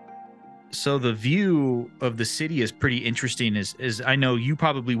view of the city is pretty interesting. Is I know you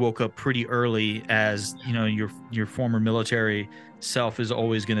probably woke up pretty early, as you know your former military self is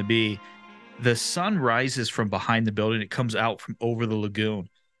always going to be. The sun rises from behind the building. It comes out from over the lagoon.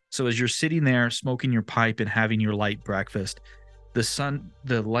 So as you're sitting there smoking your pipe and having your light breakfast,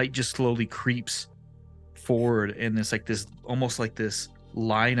 the light just slowly creeps forward, and it's like this, almost like this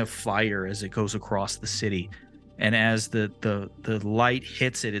line of fire as it goes across the city. And as the light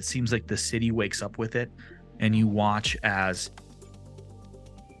hits it, it seems like the city wakes up with it, and you watch as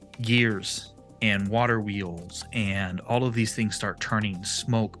gears and water wheels and all of these things start turning.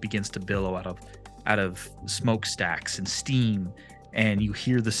 Smoke begins to billow out of smokestacks and steam, and you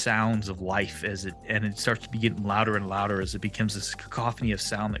hear the sounds of life as it starts to be getting louder and louder as it becomes this cacophony of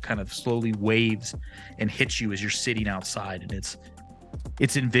sound that kind of slowly waves and hits you as you're sitting outside. And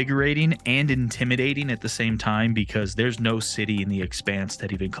it's invigorating and intimidating at the same time, because there's no city in the expanse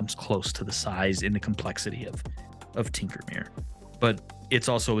that even comes close to the size and the complexity of Tinkermere. But it's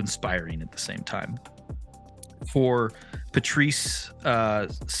also inspiring at the same time. For Patrice,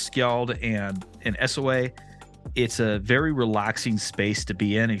 Skjald, and SOA, it's a very relaxing space to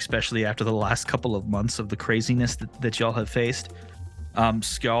be in, especially after the last couple of months of the craziness that y'all have faced.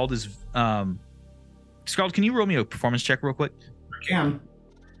 Skjald, can you roll me a performance check real quick? I can.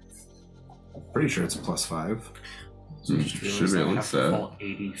 Pretty sure it's a +5. Should be able to set.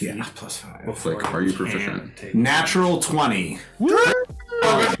 Yeah, +5. It's like, are you proficient? Natural 20. Woo!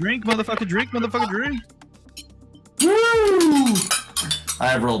 Drink, motherfucker, drink, motherfucker, drink. Woo! I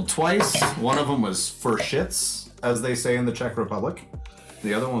have rolled twice. One of them was for shits, as they say in the Czech Republic.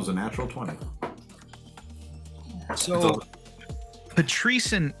 The other one was a natural 20. So,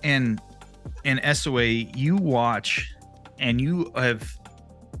 Patrice and SOA, you watch, and you have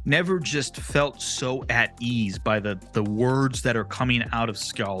never just felt so at ease by the words that are coming out of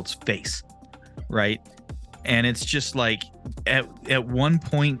Skjald's face, right? And it's just like at one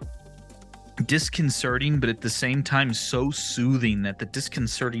point disconcerting, but at the same time so soothing that the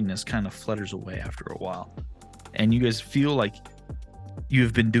disconcertingness kind of flutters away after a while. And you guys feel like you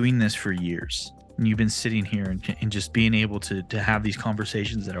have been doing this for years, and you've been sitting here and just being able to have these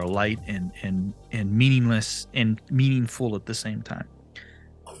conversations that are light and meaningless and meaningful at the same time.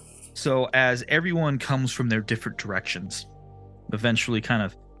 So as everyone comes from their different directions, eventually kind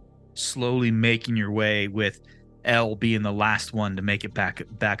of slowly making your way with L being the last one to make it back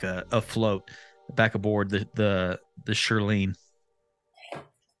afloat, back aboard the Shirlene.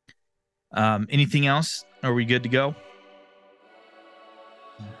 Anything else? Are we good to go?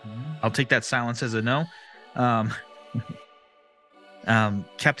 I'll take that silence as a no.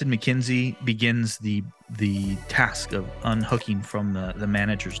 Captain McKenzie begins the task of unhooking from the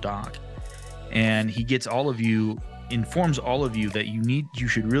manager's dock, and he informs all of you that you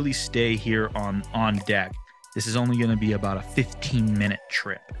should really stay here on deck. This is only going to be about a 15-minute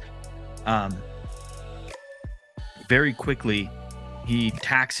trip. Very quickly, he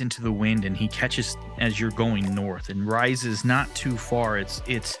tacks into the wind and he catches as you're going north and rises not too far.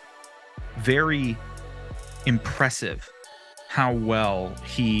 It's very impressive how well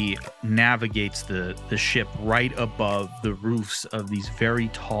he navigates the ship right above the roofs of these very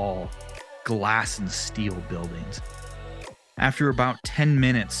tall glass and steel buildings. After about 10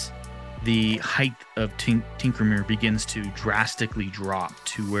 minutes, the height of Tinkermere begins to drastically drop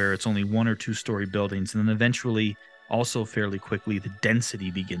to where it's only 1 or 2 story buildings, and then eventually, also fairly quickly, the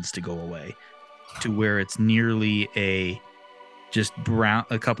density begins to go away to where it's nearly a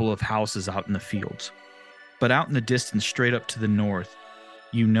couple of houses out in the fields. But out in the distance, straight up to the north,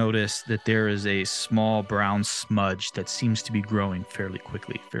 you notice that there is a small brown smudge that seems to be growing fairly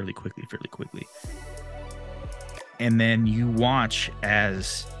quickly. And then you watch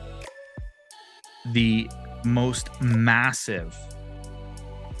as the most massive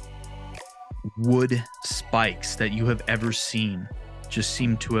wood spikes that you have ever seen just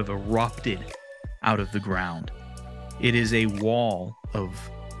seem to have erupted out of the ground. It is a wall of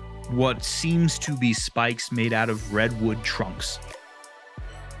what seems to be spikes made out of redwood trunks.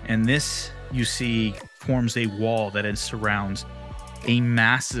 And this, you see, forms a wall that surrounds a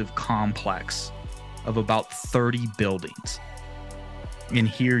massive complex of about 30 buildings. And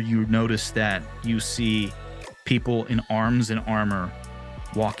here you notice that you see people in arms and armor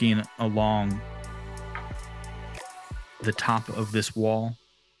walking along the top of this wall,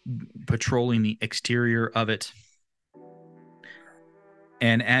 patrolling the exterior of it.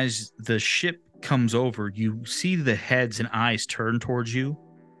 And as the ship comes over, you see the heads and eyes turn towards you,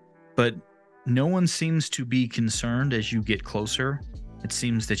 but no one seems to be concerned as you get closer. It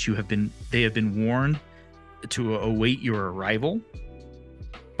seems that they have been warned to await your arrival.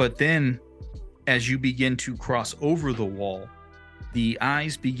 But then, as you begin to cross over the wall, the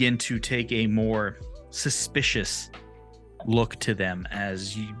eyes begin to take a more suspicious look to them,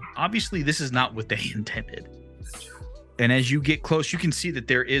 as obviously this is not what they intended. And as you get close, you can see that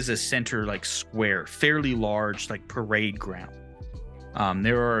there is a center square, fairly large, parade ground.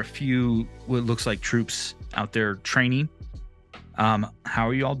 There are a few what looks like troops out there training. How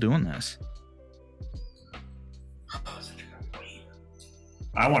are you all doing this?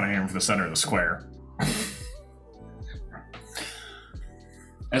 I want to aim for the center of the square.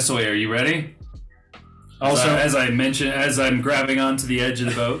 SOA, are you ready? Also, as I mentioned, as I'm grabbing onto the edge of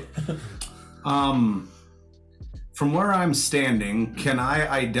the boat. From where I'm standing, can I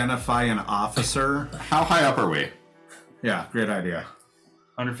identify an officer? How high up are we? Yeah, great idea.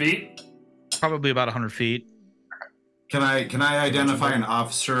 100 feet? Probably about 100 feet. Can I identify an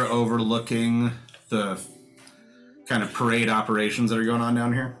officer overlooking the kind of parade operations that are going on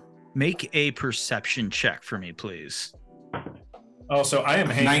down here? Make a perception check for me, please. Oh, so I am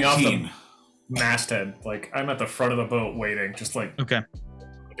hanging 19. off the masthead. I'm at the front of the boat waiting, just Okay.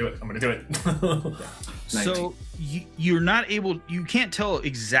 I'm gonna do it. So you're not able, you can't tell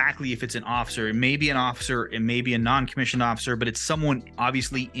exactly if it's an officer. It may be an officer, it may be a non-commissioned officer, but it's someone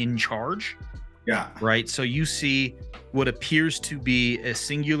obviously in charge. Yeah. Right? So you see what appears to be a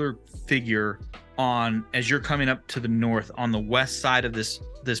singular figure as you're coming up to the north on the west side of this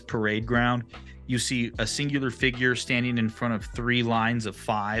parade ground. You see a singular figure standing in front of 3 lines of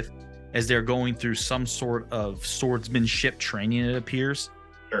 5 as they're going through some sort of swordsmanship training, it appears.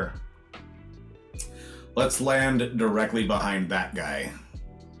 Sure. Let's land directly behind that guy.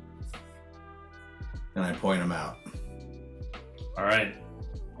 And I point him out. All right.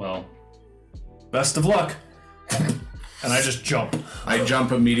 Well, Best of luck. And I just jump. I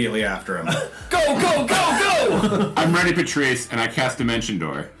jump immediately after him. Go, go, go, go! I'm ready, Patrice, and I cast Dimension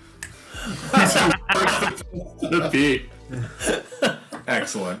Door. The beat.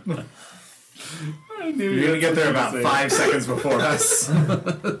 Excellent. I knew You're gonna get there about 5 seconds before us.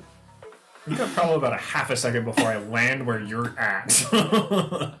 You got probably about a half a second before I land where you're at.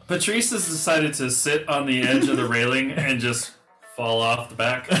 Patrice has decided to sit on the edge of the railing and just fall off the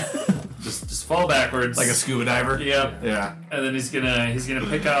back. Just fall backwards. Like a scuba diver? Yep. Yeah. And then he's gonna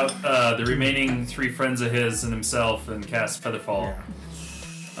pick out the remaining 3 friends of his and himself and cast Featherfall,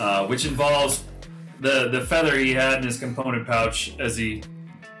 which involves the feather he had in his component pouch as he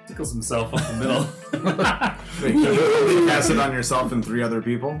tickles himself up the middle. Wait, can you only cast it on yourself and 3 other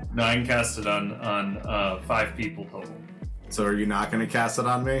people? No, I can cast it on 5 people total. So are you not going to cast it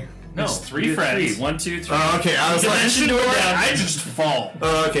on me? No, It's 3 3 friends. friends. 1, 2, 3. Oh, okay. I was like, Dimension door down, I just fall.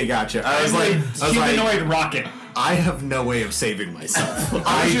 oh, okay, gotcha. I was like, Humanoid rocket. I have no way of saving myself.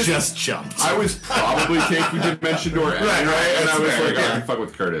 I just jumped. I was probably taking Dimension Door anyway, right, and I was fair, like, yeah. I can fuck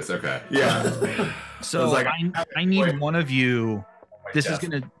with Curtis. Okay. Yeah. So like, I need one of you. This is chest.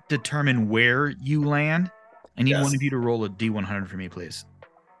 going to determine where you land. I need Yes. one of you to roll a D100 for me, please.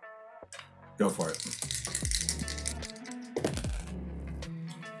 Go for it.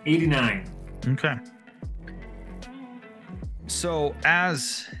 89. Okay. So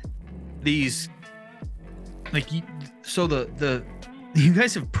as these, like, so the you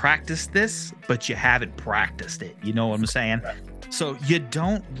guys have practiced this, but you haven't practiced it. You know what I'm saying? So you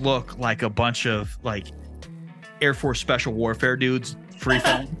don't look like a bunch of like Air Force Special Warfare dudes free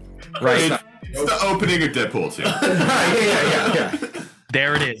falling, right? It's the opening of Deadpool 2. yeah.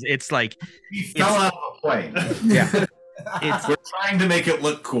 There it is. It's like He fell out of a plane. yeah. It's We're trying to make it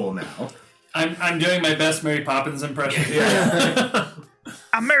look cool now. I'm doing my best Mary Poppins impression.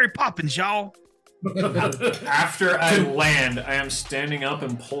 I'm Mary Poppins, y'all. After I land, I am standing up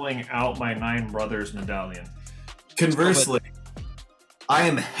and pulling out my 9 brothers medallion. Conversely, I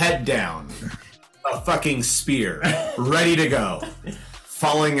am head down, a fucking spear, ready to go,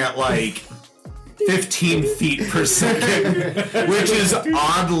 falling at like 15 feet per second, which is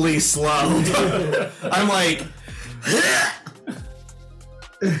oddly slow. I'm like,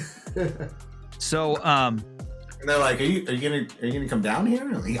 So and they're like, are you gonna come down here?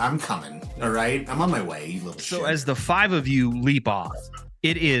 I'm like, I'm coming. All right, I'm on my way, you little So shit. as the 5 of you leap off,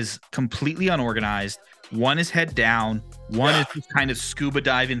 it is completely unorganized. One is head down. One is just kind of scuba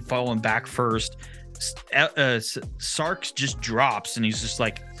diving, falling back first. Sark just drops and he's just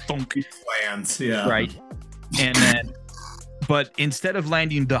like thunk, lands, yeah. right? And then, but instead of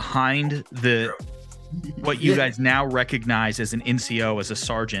landing behind the what you guys now recognize as an NCO, as a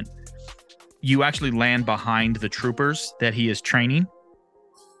sergeant, you actually land behind the troopers that he is training.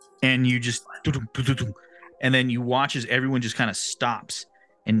 And you just, and then you watch as everyone just kind of stops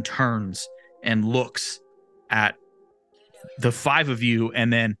and turns and looks at the 5 of you.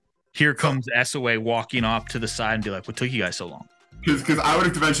 And then here comes SOA walking off to the side and be like, what took you guys so long? Because I would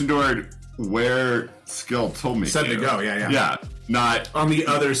have Dimension Doored where Skill told me Said to go, yeah. Yeah, not On the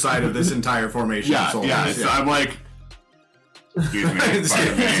other side of this entire formation. yeah, of soldiers, yeah. So I'm like, excuse me, pardon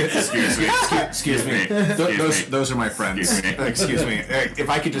me, excuse me. Those are my friends. Excuse me. Excuse me. If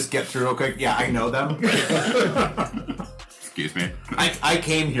I could just get through real quick. Yeah, I know them. Excuse me. I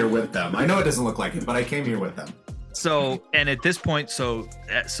came here with them. I know it doesn't look like it, but I came here with them. So, and at this point, so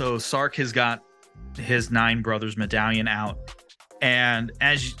Sark has got his 9 brothers medallion out, and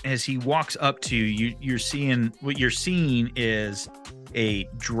as he walks up to you, you're seeing is a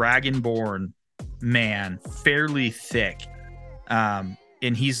dragonborn man, fairly thick, and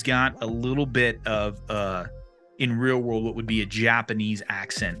he's got a little bit of in real world what would be a Japanese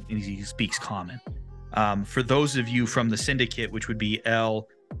accent, and he speaks common. For those of you from the Syndicate, which would be L,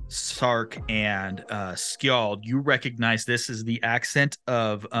 Sark, and Skjald, you recognize this as the accent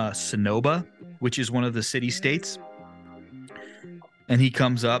of Sonoba, which is one of the city-states. And he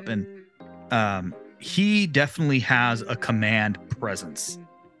comes up and he definitely has a command presence.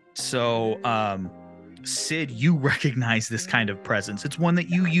 So Sid, you recognize this kind of presence. It's one that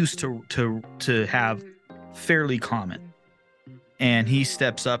you used to have fairly common. And he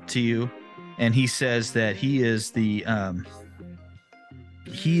steps up to you and he says that he is the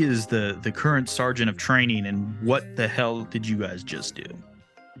current sergeant of training. And what the hell did you guys just do?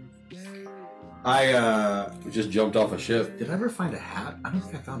 We just jumped off a ship. Did I ever find a hat? I don't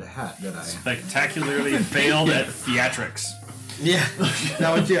think I found a hat, did I? Spectacularly failed at theatrics. Yeah. Is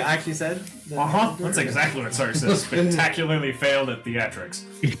that what you actually said? That's exactly what Sark says. Spectacularly failed at theatrics.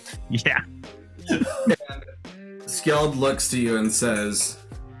 Yeah. Skjald looks to you and says,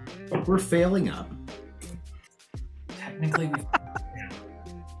 "We're failing up." Technically,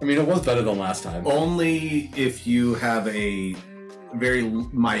 I mean, it was better than last time. Only if you have a very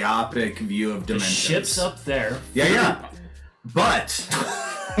myopic view of the dimensions. ship's up there. Yeah. But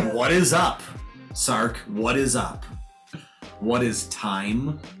what is up, Sark? What is up? What is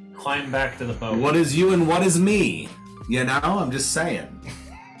time? Climb back to the boat. What is you and what is me? You know, I'm just saying.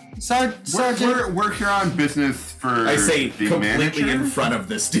 We're here on business for I say the completely manager? in front of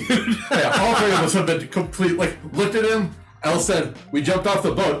this dude. Yeah, all 3 of us have been complete. Like, looked at him. Elle said we jumped off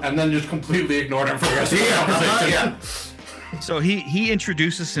the boat, and then just completely ignored him for the rest of the conversation. So he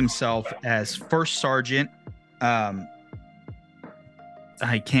introduces himself as First Sergeant. I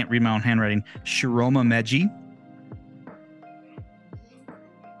can't read my own handwriting. Shiroma Meji.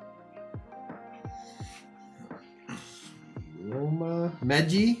 Roma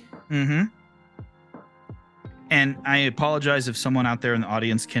Meji. Mm-hmm. And I apologize if someone out there in the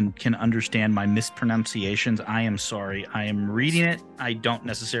audience can understand my mispronunciations. I am sorry. I am reading it. I don't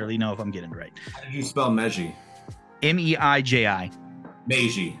necessarily know if I'm getting it right. How do you spell Meiji? Meiji.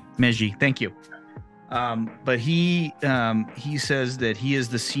 Meiji. Meiji. Thank you. But he says that he is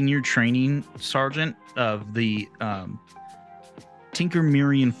the senior training sergeant of the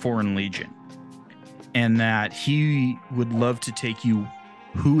Tinkermerian Foreign Legion, and that he would love to take you.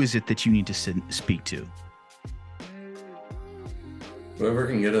 Who is it that you need to speak to? Whoever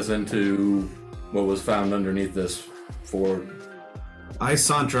can get us into what was found underneath this fort. I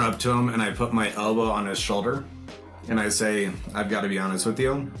saunter up to him and I put my elbow on his shoulder and I say, I've got to be honest with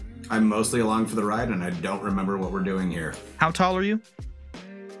you. I'm mostly along for the ride and I don't remember what we're doing here. How tall are you?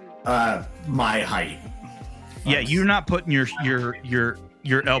 My height. Yeah, you're not putting your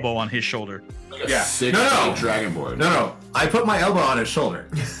elbow on his shoulder. Yeah. No. Dragonborn. No. I put my elbow on his shoulder.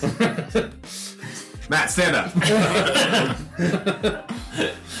 Matt, stand up. I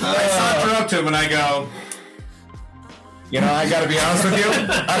saunter up to him and I go, you know, I gotta be honest with you.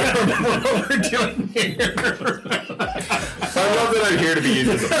 I don't remember what we're doing here. I love that I'm here to be used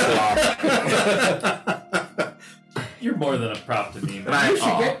as a prop. You're more than a prop to me, And man.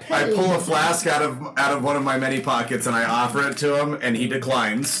 I pull a flask out of one of my many pockets and I offer it to him and he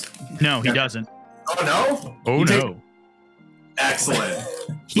declines. No, he doesn't. Oh no? Oh You take- no. Excellent.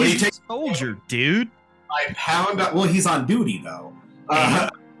 He's a soldier, dude. I pound. Well, he's on duty though. I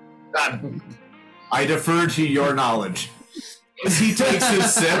defer to your knowledge. As he takes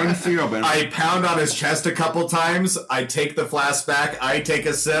his sip, I pound on his chest a couple times. I take the flask back. I take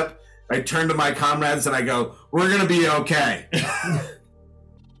a sip. I turn to my comrades and I go, "We're gonna be okay."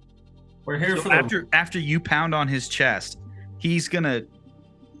 We're here for After you pound on his chest, he's gonna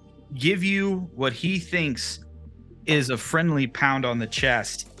give you what he thinks is a friendly pound on the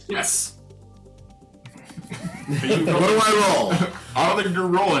chest. Yes. What do I roll? I don't think you're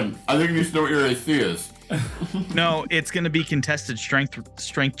rolling. I think you need to know what your AC is. No, it's gonna be contested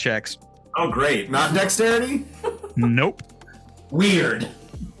strength checks. Oh, great! Not dexterity. Nope. Weird.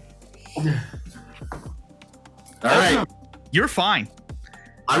 All right, You're fine.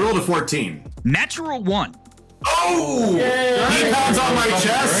 I rolled a 14. Natural 1. Oh! He pounds on my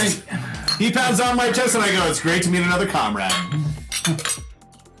chest. He pounds on my chest, and I go, "It's great to meet another comrade."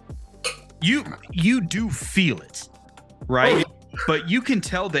 You do feel it, right? But you can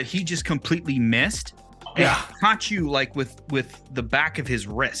tell that he just completely missed and caught you like with the back of his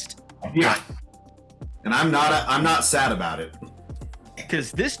wrist. Yeah. And I'm not sad about it.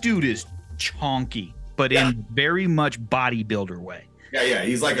 Because this dude is chonky, but in very much bodybuilder way. Yeah.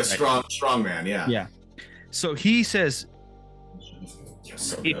 He's like a strong man. Yeah. Yeah. So he says,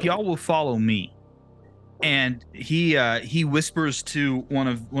 if y'all will follow me, and he whispers to one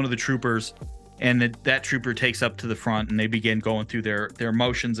of the troopers, and that trooper takes up to the front, and they begin going through their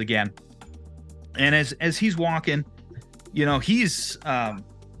motions again. And as he's walking, you know, he seems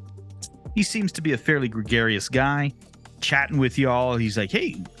to be a fairly gregarious guy, chatting with y'all. He's like,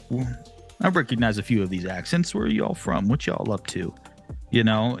 "Hey, I recognize a few of these accents. Where are y'all from? What y'all up to?" You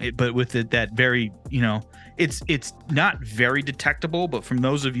know, but with that very, you know, it's not very detectable, but from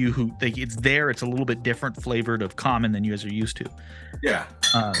those of you who think it's there, it's a little bit different flavored of common than you guys are used to. Yeah.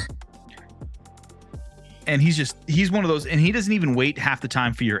 And he's one of those, and he doesn't even wait half the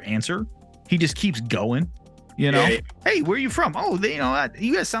time for your answer. He just keeps going. You know, "Hey, where are you from? Oh, you know,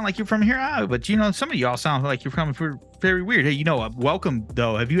 you guys sound like you're from here. But you know, some of y'all sound like you're coming for very weird. Hey, you know, welcome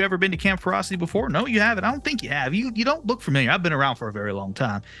though. Have you ever been to Camp Ferocity before? No, you haven't. I don't think you have. You don't look familiar. I've been around for a very long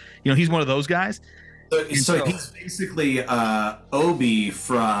time. You know, he's one of those guys. So he's basically Obi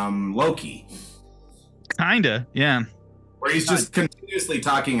from Loki. Kinda, yeah. Where he's just continuously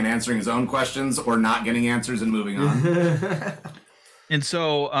talking and answering his own questions or not getting answers and moving on. And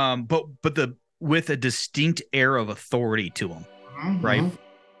so, but with a distinct air of authority to him, right?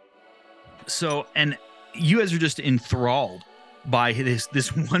 So, and you guys are just enthralled by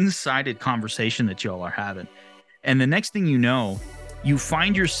this one-sided conversation that y'all are having. And the next thing you know, you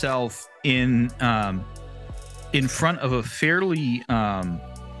find yourself in front of a fairly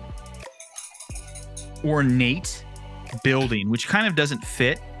ornate building, which kind of doesn't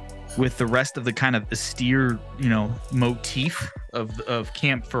fit with the rest of the kind of austere, you know, motif of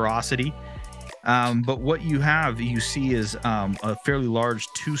Camp Ferocity. But what you see is a fairly large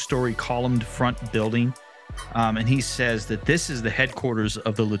 2-story columned front building And he says that this is the headquarters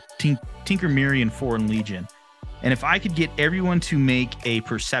of the Tinkermerian Foreign Legion. And if I could get everyone to make a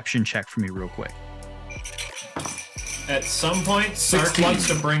perception check for me real quick. At some point, Sark 16. wants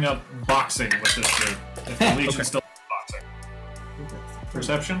to bring up boxing with this group. If the Legion still boxing.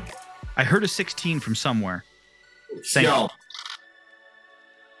 Perception? I heard a 16 from somewhere. Thank Yo,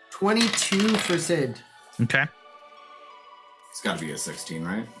 22 for Sid. Okay. it's got to be a 16,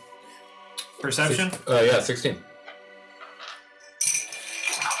 right? Perception? Yeah, 16.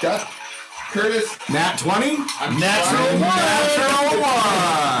 Got Curtis. Nat 20? Natural Natural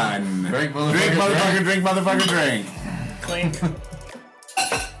 1. Drink, Drink, motherfucker, drink, motherfucker, drink. Clink.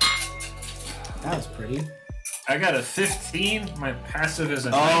 That was pretty. I got a 15. My passive is a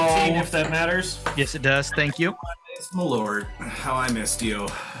 19, Oh. if that matters. Yes, it does. Thank you. It's my lord. How I missed you.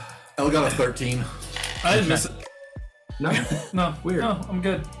 Elle got a 13. I didn't miss it. No. No, Weird. No, I'm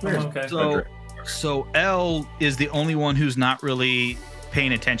good. I'm okay. So L is the only one who's not really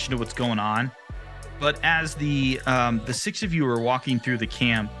paying attention to what's going on. But as the 6 of you are walking through the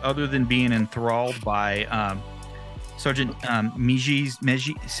camp, other than being enthralled by Sergeant Meiji,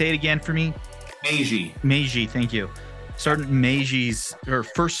 say it again for me. Meiji, thank you. Sergeant Meiji's, or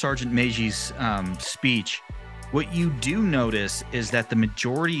First Sergeant Meiji's speech. What you do notice is that the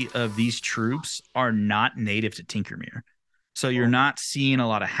majority of these troops are not native to Tinkermere. So you're not seeing a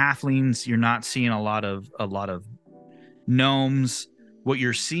lot of halflings. You're not seeing a lot of gnomes. What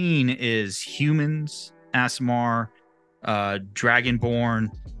you're seeing is humans, Asmar, dragonborn,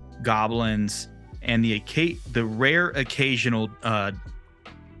 goblins, and the rare occasional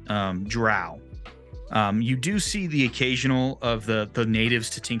drow. You do see the occasional of the natives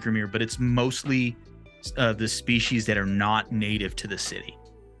to Tinkermere, but it's mostly the species that are not native to the city.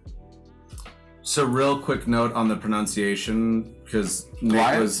 So real quick note on the pronunciation, because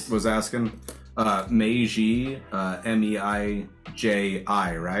Nick was asking. Meiji, Meiji,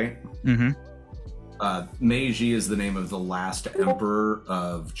 right? Mm-hmm. Meiji is the name of the last emperor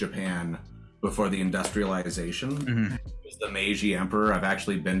of Japan before the industrialization. Mm-hmm. He was the Meiji emperor. I've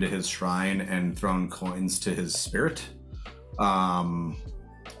actually been to his shrine and thrown coins to his spirit. And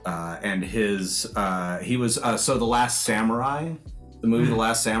he was so The Last Samurai. The movie The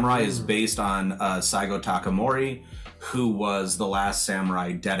Last Samurai is based on Saigo Takamori, who was the last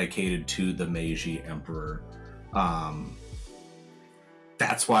samurai dedicated to the Meiji emperor.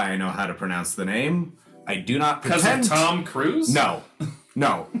 That's why I know how to pronounce the name. I do not Because pretend. of Tom Cruise? No,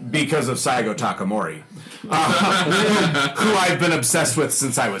 because of Saigo Takamori, who I've been obsessed with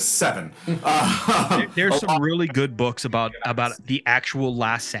since I was 7. There's some really good books about the actual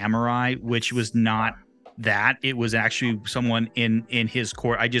Last Samurai, which was not that. It was actually someone in his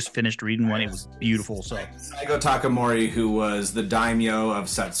court. I just finished reading one. It was beautiful. So Saigo Takamori, who was the daimyo of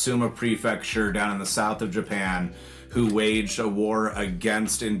Satsuma Prefecture down in the south of Japan, who waged a war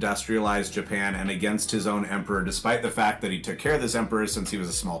against industrialized Japan and against his own emperor, despite the fact that he took care of this emperor since he was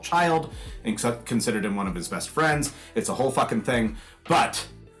a small child and considered him one of his best friends. It's a whole fucking thing. But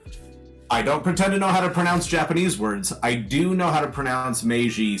I don't pretend to know how to pronounce Japanese words. I do know how to pronounce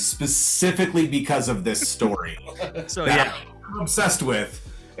Meiji specifically because of this story. So that I'm obsessed with,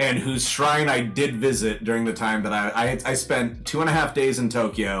 and whose shrine I did visit during the time that I spent 2.5 days in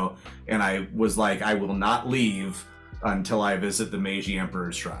Tokyo, and I was like, I will not leave until I visit the Meiji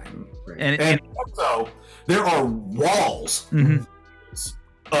Emperor's shrine. And also, there are walls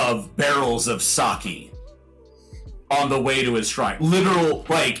of barrels of sake on the way to his shrine. Literal,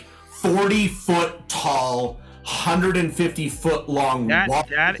 like, 40-foot tall, 150-foot long wall.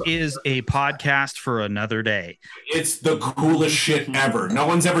 That is a podcast for another day. It's the coolest shit ever. No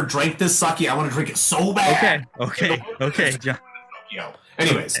one's ever drank this sake. I want to drink it so bad. Okay, John.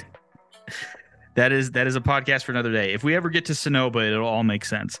 Anyways. That is a podcast for another day. If we ever get to Sonoba, it'll all make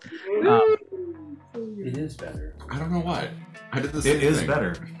sense. It is better. I don't know why. I did the same It is thing.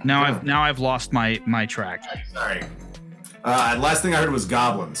 better. Now I've lost my track. Sorry. Last thing I heard was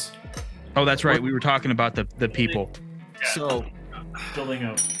goblins. Oh, that's right. We were talking about the people. So Building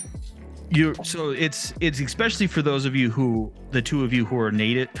up. So it's especially for those of you the two of you who are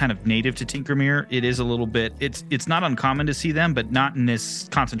native to Tinkermere. It is a little bit. It's not uncommon to see them, but not in this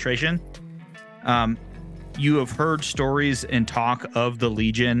concentration. You have heard stories and talk of the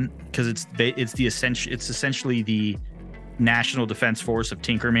Legion because it's essentially the National Defense Force of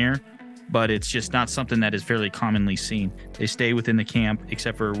Tinkermere, but it's just not something that is fairly commonly seen. They stay within the camp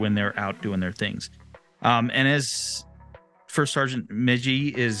except for when they're out doing their things. And as First Sergeant Meiji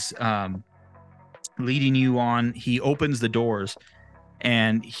is leading you on, he opens the doors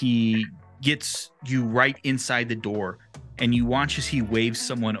and he gets you right inside the door. and you watch as he waves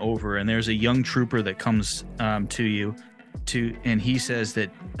someone over, and there's a young trooper that comes to you, and he says that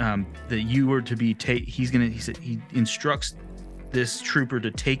that you were to be he instructs this trooper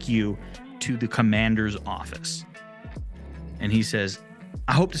to take you to the commander's office, and he says,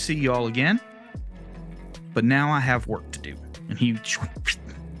 I hope to see you all again, but now I have work to do, and he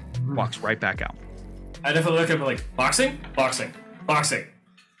walks right back out. I definitely look at him like, boxing.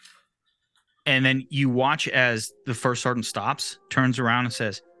 And then you watch as the first sergeant stops, turns around and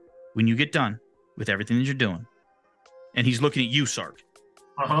says, when you get done with everything that you're doing, and he's looking at you, Sark,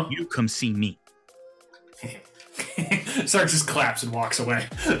 you come see me. Sark just claps and walks away.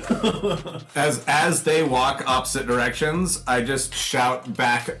 As they walk opposite directions, I just shout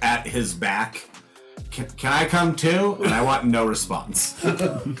back at his back, can I come too? And I want no response.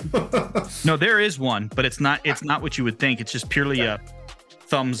 No, there is one, but it's not what you would think. It's just purely a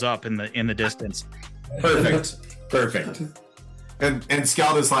thumbs up in the distance. Perfect. And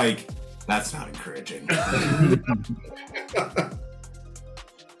Skald is like, that's not encouraging.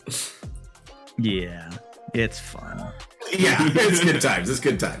 Yeah, it's fun. Yeah, it's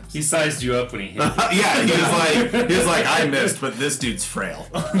good times. He sized you up when he hit you. Yeah, he was like, I missed, but this dude's frail.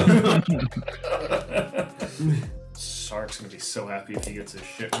 Sark's gonna be so happy if he gets his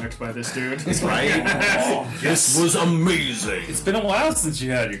shit wrecked by this dude. Right? This was amazing. It's been a while since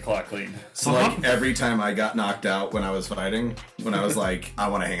you had your clock cleaned. So like every time I got knocked out when I was fighting, when I was like, I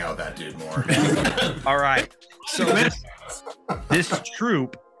want to hang out with that dude more. All right. So this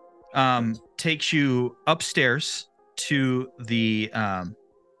troop takes you upstairs to the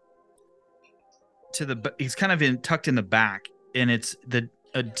he's kind of tucked in the back, and it's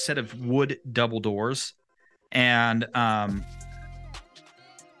a set of wood double doors, and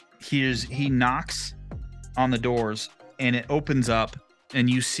he knocks on the doors, and it opens up, and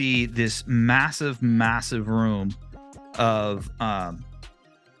you see this massive room of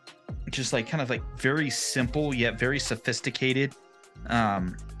just like kind of like very simple yet very sophisticated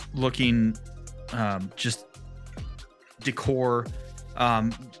looking just decor.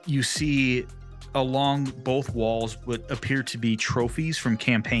 You see along both walls what appear to be trophies from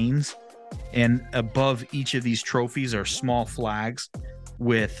campaigns, and above each of these trophies are small flags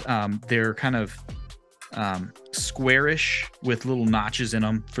with they're kind of squarish with little notches in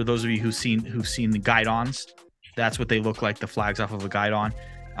them. For those of you who've seen the guidons, that's what they look like, the flags off of a guidon.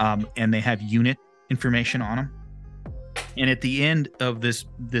 And they have unit information on them. And at the end of this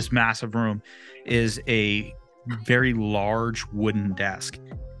massive room is a very large wooden desk.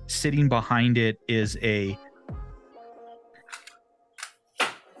 Sitting behind it is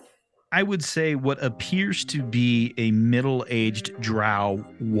I would say what appears to be a middle-aged drow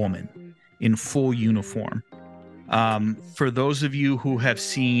woman in full uniform. For those of you who have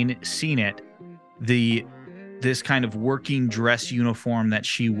seen it, this kind of working dress uniform that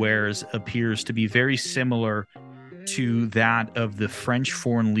she wears appears to be very similar to that of the French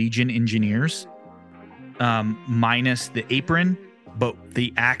Foreign Legion engineers, minus the apron, but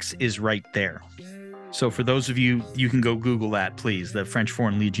the axe is right there. So for those of you, you can go Google that, please. The French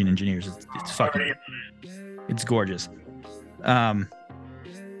Foreign Legion engineers. It's fucking, it's gorgeous. And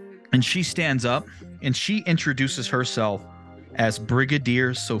she stands up and she introduces herself as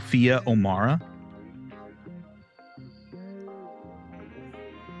Brigadier Sophia O'Mara.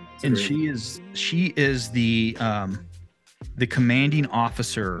 And she is the commanding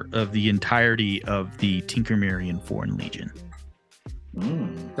officer of the entirety of the Tinkermerian Foreign Legion.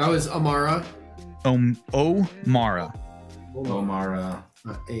 That was Amara. O'Mara. O'Mara.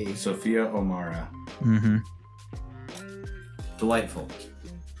 Sophia O'Mara. Mm-hmm. Delightful.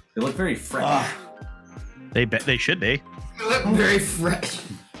 They look very French. They should be. They look very fresh.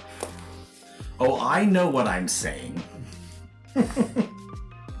 Oh, I know what I'm saying.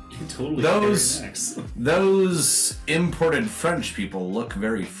 Totally. Those imported French people look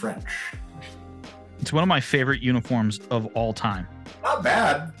very French. It's one of my favorite uniforms of all time. Not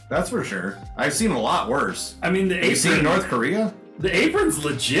bad, that's for sure. I've seen a lot worse. I mean, you seen North Korea? The apron's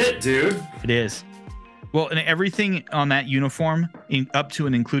legit, dude. It is. Well, and everything on that uniform, up to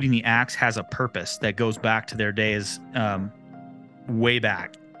and including the axe, has a purpose that goes back to their days, way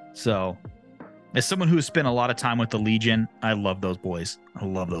back. So, as someone who has spent a lot of time with the Legion, I love those boys.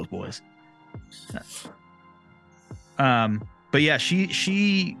 But yeah,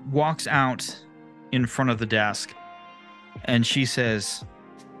 she walks out in front of the desk, and she says,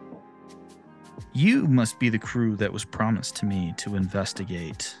 "You must be the crew that was promised to me to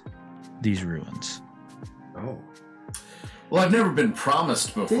investigate these ruins." Oh. Well, I've never been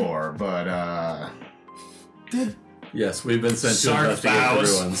promised before, but Yes, we've been sent to investigate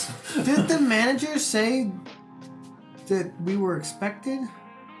the ruins. Did the manager say that we were expected?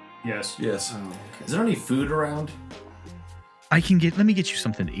 Yes. Yes. Oh, Is there any food around? Let me get you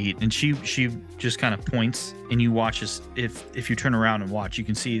something to eat. And she just kind of points, and you watch as if you turn around and watch, you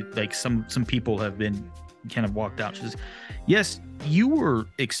can see like some people have been kind of walked out. She says, "Yes, you were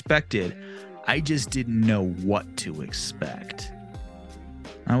expected. I just didn't know what to expect.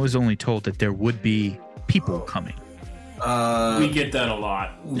 I was only told that there would be people coming." We get that a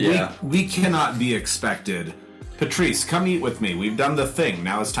lot. Yeah. We cannot be expected. Patrice, come eat with me. We've done the thing.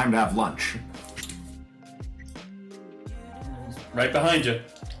 Now it's time to have lunch. Right behind you.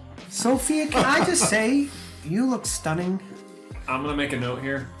 Sophia, can I just say, you look stunning. I'm gonna make a note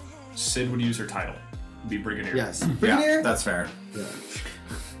here. Sid would use her title. Be Brigadier. Yes. Yeah, Brigadier? that's fair.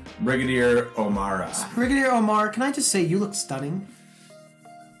 Brigadier O'Mara. Brigadier Omar, can I just say, you look stunning?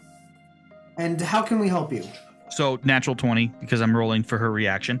 And how can we help you? So natural 20 because I'm rolling for her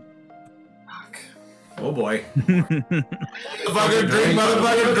reaction. Oh boy. Motherfucker drink,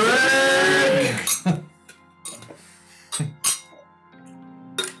 motherfucker drink!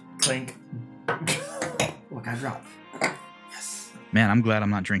 Clink. Look, I dropped. Yes. Man, I'm glad I'm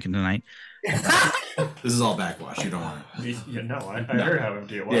not drinking tonight. This is all backwash. You don't want it. Yeah, no, I heard how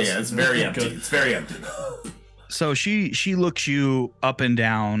empty it was. Yeah, it's very empty. Good. It's very empty. So she looks you up and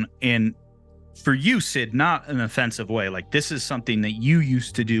down, and for you, Sid, not in an offensive way. Like, this is something that you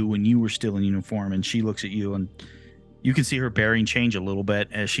used to do when you were still in uniform, and she looks at you, and you can see her bearing change a little bit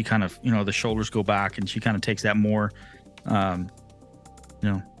as she kind of, the shoulders go back, and she kind of takes that more,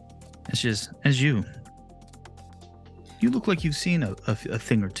 it's just, as you look like you've seen a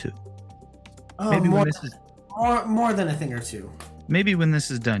thing or two. Maybe more, when this is more than a thing or two. maybe when this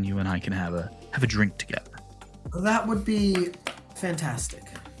is done, you and I can have a drink together. That would be fantastic.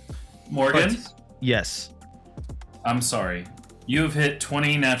 Morgan, Yes. I'm sorry. You have hit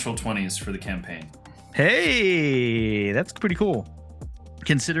 20 natural 20s for the campaign. Hey, that's pretty cool.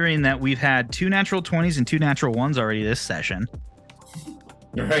 Considering that we've had 2 natural 20s and 2 natural 1s already this session.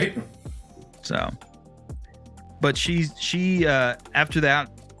 Right? So, but she after that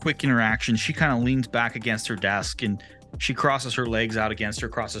quick interaction, she kind of leans back against her desk and she crosses her legs out against her,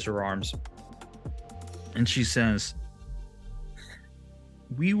 crosses her arms. And she says,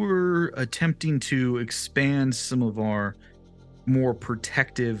 "We were attempting to expand some of our more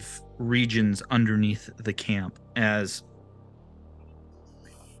protective regions underneath the camp, as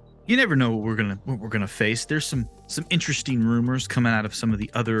you never know what we're gonna face. There's some interesting rumors coming out of some of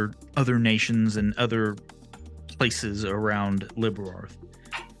the other nations and other places around Liberarth,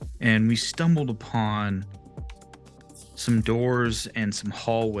 and we stumbled upon some doors and some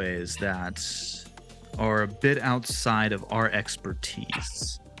hallways that are a bit outside of our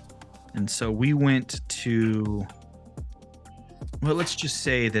expertise. And so we went to, well, let's just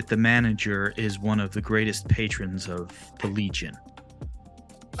say that the manager is one of the greatest patrons of the Legion.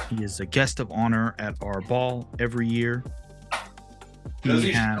 He is a guest of honor at our ball every year.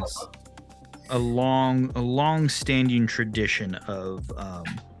 He has a long-standing tradition of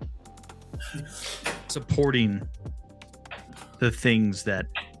supporting the things that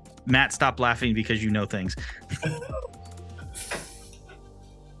Matt, stop laughing because you know things.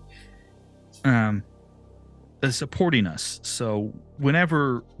 Supporting us. So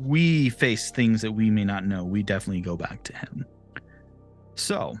whenever we face things that we may not know, we definitely go back to him.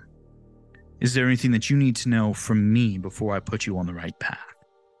 So, is there anything that you need to know from me before I put you on the right path?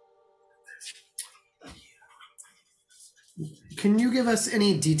 Can you give us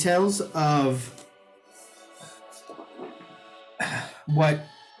any details of what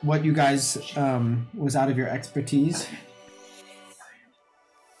you guys was out of your expertise?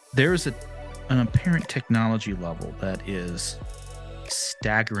 There's an apparent technology level that is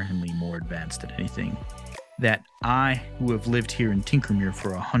staggeringly more advanced than anything that I, who have lived here in Tinkermere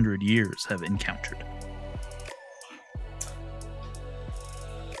for 100 years, have encountered.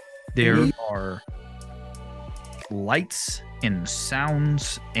 There are lights and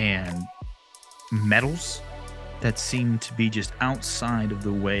sounds and metals that seem to be just outside of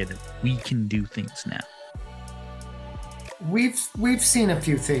the way that we can do things now. We've seen a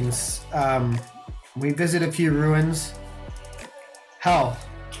few things. We visit a few ruins. Hell,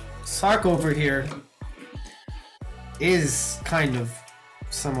 Sark over here is kind of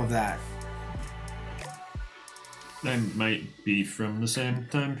some of that. I might be from the same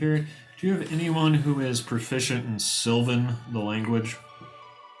time period. Do you have anyone who is proficient in Sylvan, the language?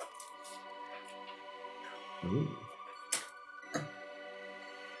 Ooh.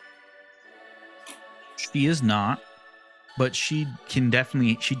 She is not, but she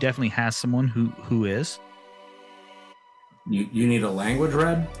definitely has someone who is. You need a language,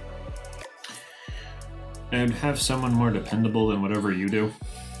 Red? And have someone more dependable than whatever you do.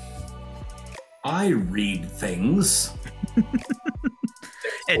 I read things.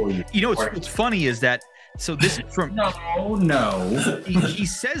 And, you know, what's funny is that, so this is from, No. he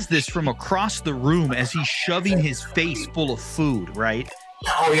says this from across the room as he's shoving his face full of food, right?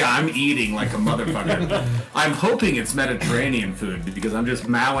 Oh yeah, I'm eating like a motherfucker. I'm hoping it's Mediterranean food because I'm just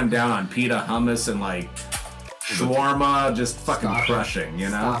mowing down on pita, hummus, and like shawarma, just fucking crushing. You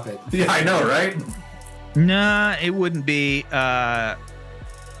know? Stop it. Yeah, I know, right? Nah, it wouldn't be.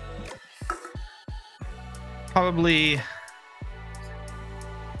 Probably.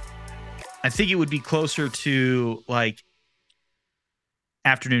 I think it would be closer to like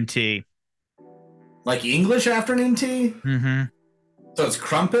afternoon tea. Like English afternoon tea. Mm-hmm. So it's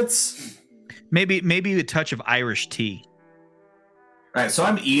crumpets. Maybe a touch of Irish tea. All right, so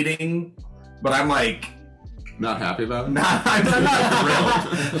I'm eating, but I'm like, Not happy about it? I'm not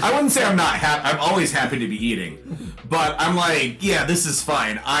thrilled. I wouldn't say I'm not happy. I'm always happy to be eating, but I'm like, yeah, this is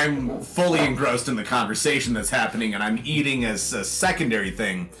fine. I'm fully engrossed in the conversation that's happening, and I'm eating as a secondary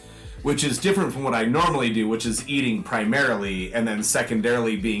thing, which is different from what I normally do, which is eating primarily and then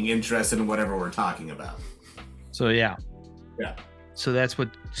secondarily being interested in whatever we're talking about. So yeah. Yeah. So that's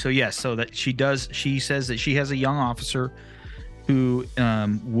what. So yes. So that she does. She says that she has a young officer who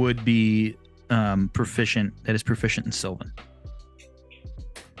would be proficient. That is proficient in Sylvan.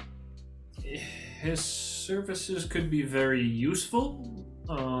 His services could be very useful.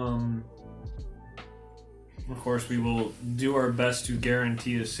 Of course, we will do our best to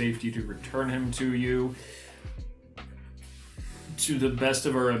guarantee his safety to return him to you to the best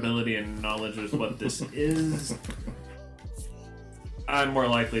of our ability and knowledge of what this is. I'm more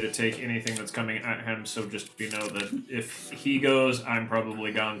likely to take anything that's coming at him, so just know that if he goes, I'm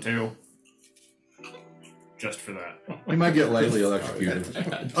probably gone too. Just for that. We might get lightly electrocuted.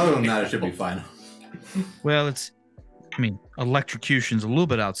 Other than that, it should be fine. Well, electrocution's a little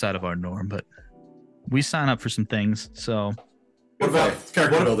bit outside of our norm, but we sign up for some things. So What about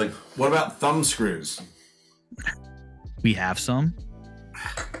character building? What about thumb screws? we have some.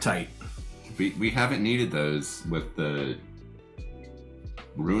 Tight. We haven't needed those with the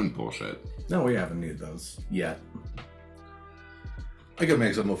ruin bullshit. No, we haven't needed those yet. I can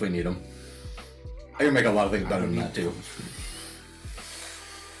make some if we need them. I can make a lot of things better than that too.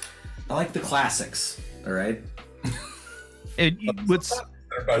 I like the classics. All right. What's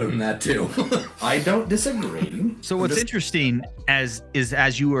They're better than that too. I don't disagree. so what's interesting as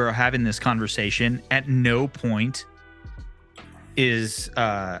you were having this conversation, at no point is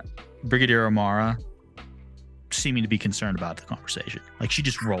Brigadier Amara seeming to be concerned about the conversation. Like, she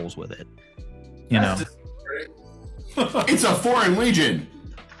just rolls with it. You know. It's a foreign legion!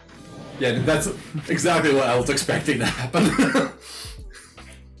 Yeah, that's exactly what I was expecting to happen.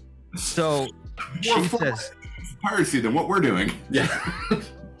 So she says, Piracy than what we're doing. Yeah.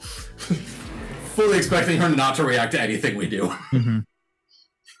 Fully expecting her not to react to anything we do.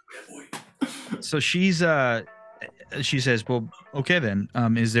 so she says, well, okay then.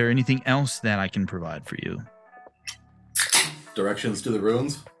 Is there anything else that I can provide for you? Directions to the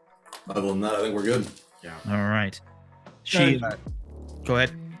ruins. Other than that, I think we're good. All right. She go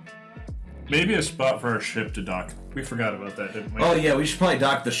ahead. Maybe a spot for our ship to dock. We forgot about that, didn't we? Oh yeah, we should probably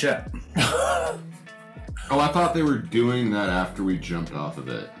dock the ship. Oh, I thought they were doing that after we jumped off of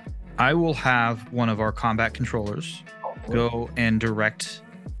it. I will have one of our combat controllers go and direct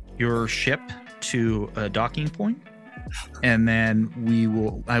your ship to a docking point, and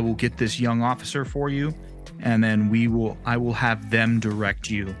then I will get this young officer for you, and then I will have them direct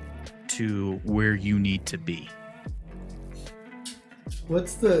you to where you need to be.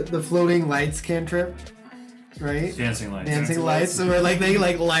 What's the floating lights cantrip? Right? Dancing lights. Dancing lights. So where they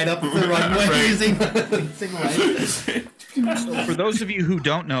light up the runway using dancing lights. So for those of you who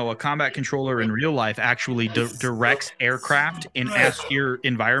don't know, a combat controller in real life actually directs aircraft in austere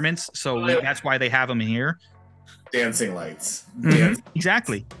environments. So that's why they have them in here. Dancing lights.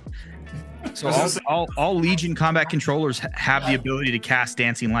 Exactly. So all Legion combat controllers have the ability to cast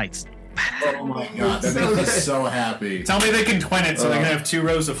dancing lights. Oh my god, that makes me so happy. Tell me they can twin it so they can have 2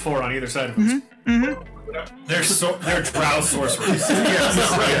 rows of 4 on either side of us. They're drow sorcerers.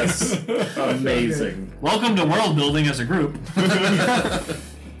 Yes. Amazing. Welcome to world building as a group. The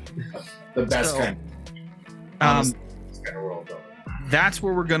best kind. Kind of world building. That's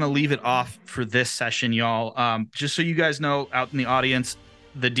where we're going to leave it off for this session, y'all. Just so you guys know, out in the audience,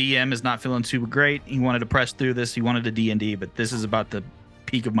 the DM is not feeling super great. He wanted to press through this. He wanted a D&D, but this is about the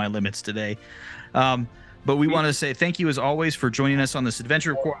peak of my limits today. But we want to say thank you as always for joining us on this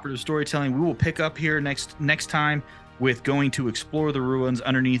adventure of cooperative storytelling. We will pick up here next time with going to explore the ruins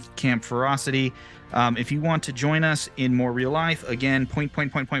underneath Camp Ferocity. If you want to join us in more real life, again, click on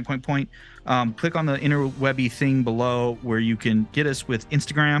the interwebby thing below where you can get us with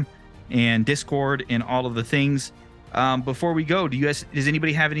Instagram and Discord and all of the things. Before we go, does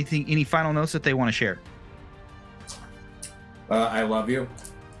anybody have any final notes that they want to share? I love you.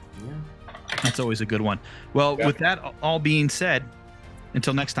 That's always a good one. Well, with that all being said,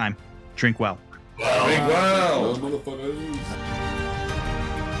 until next time, drink well. Drink well. Motherfuckers.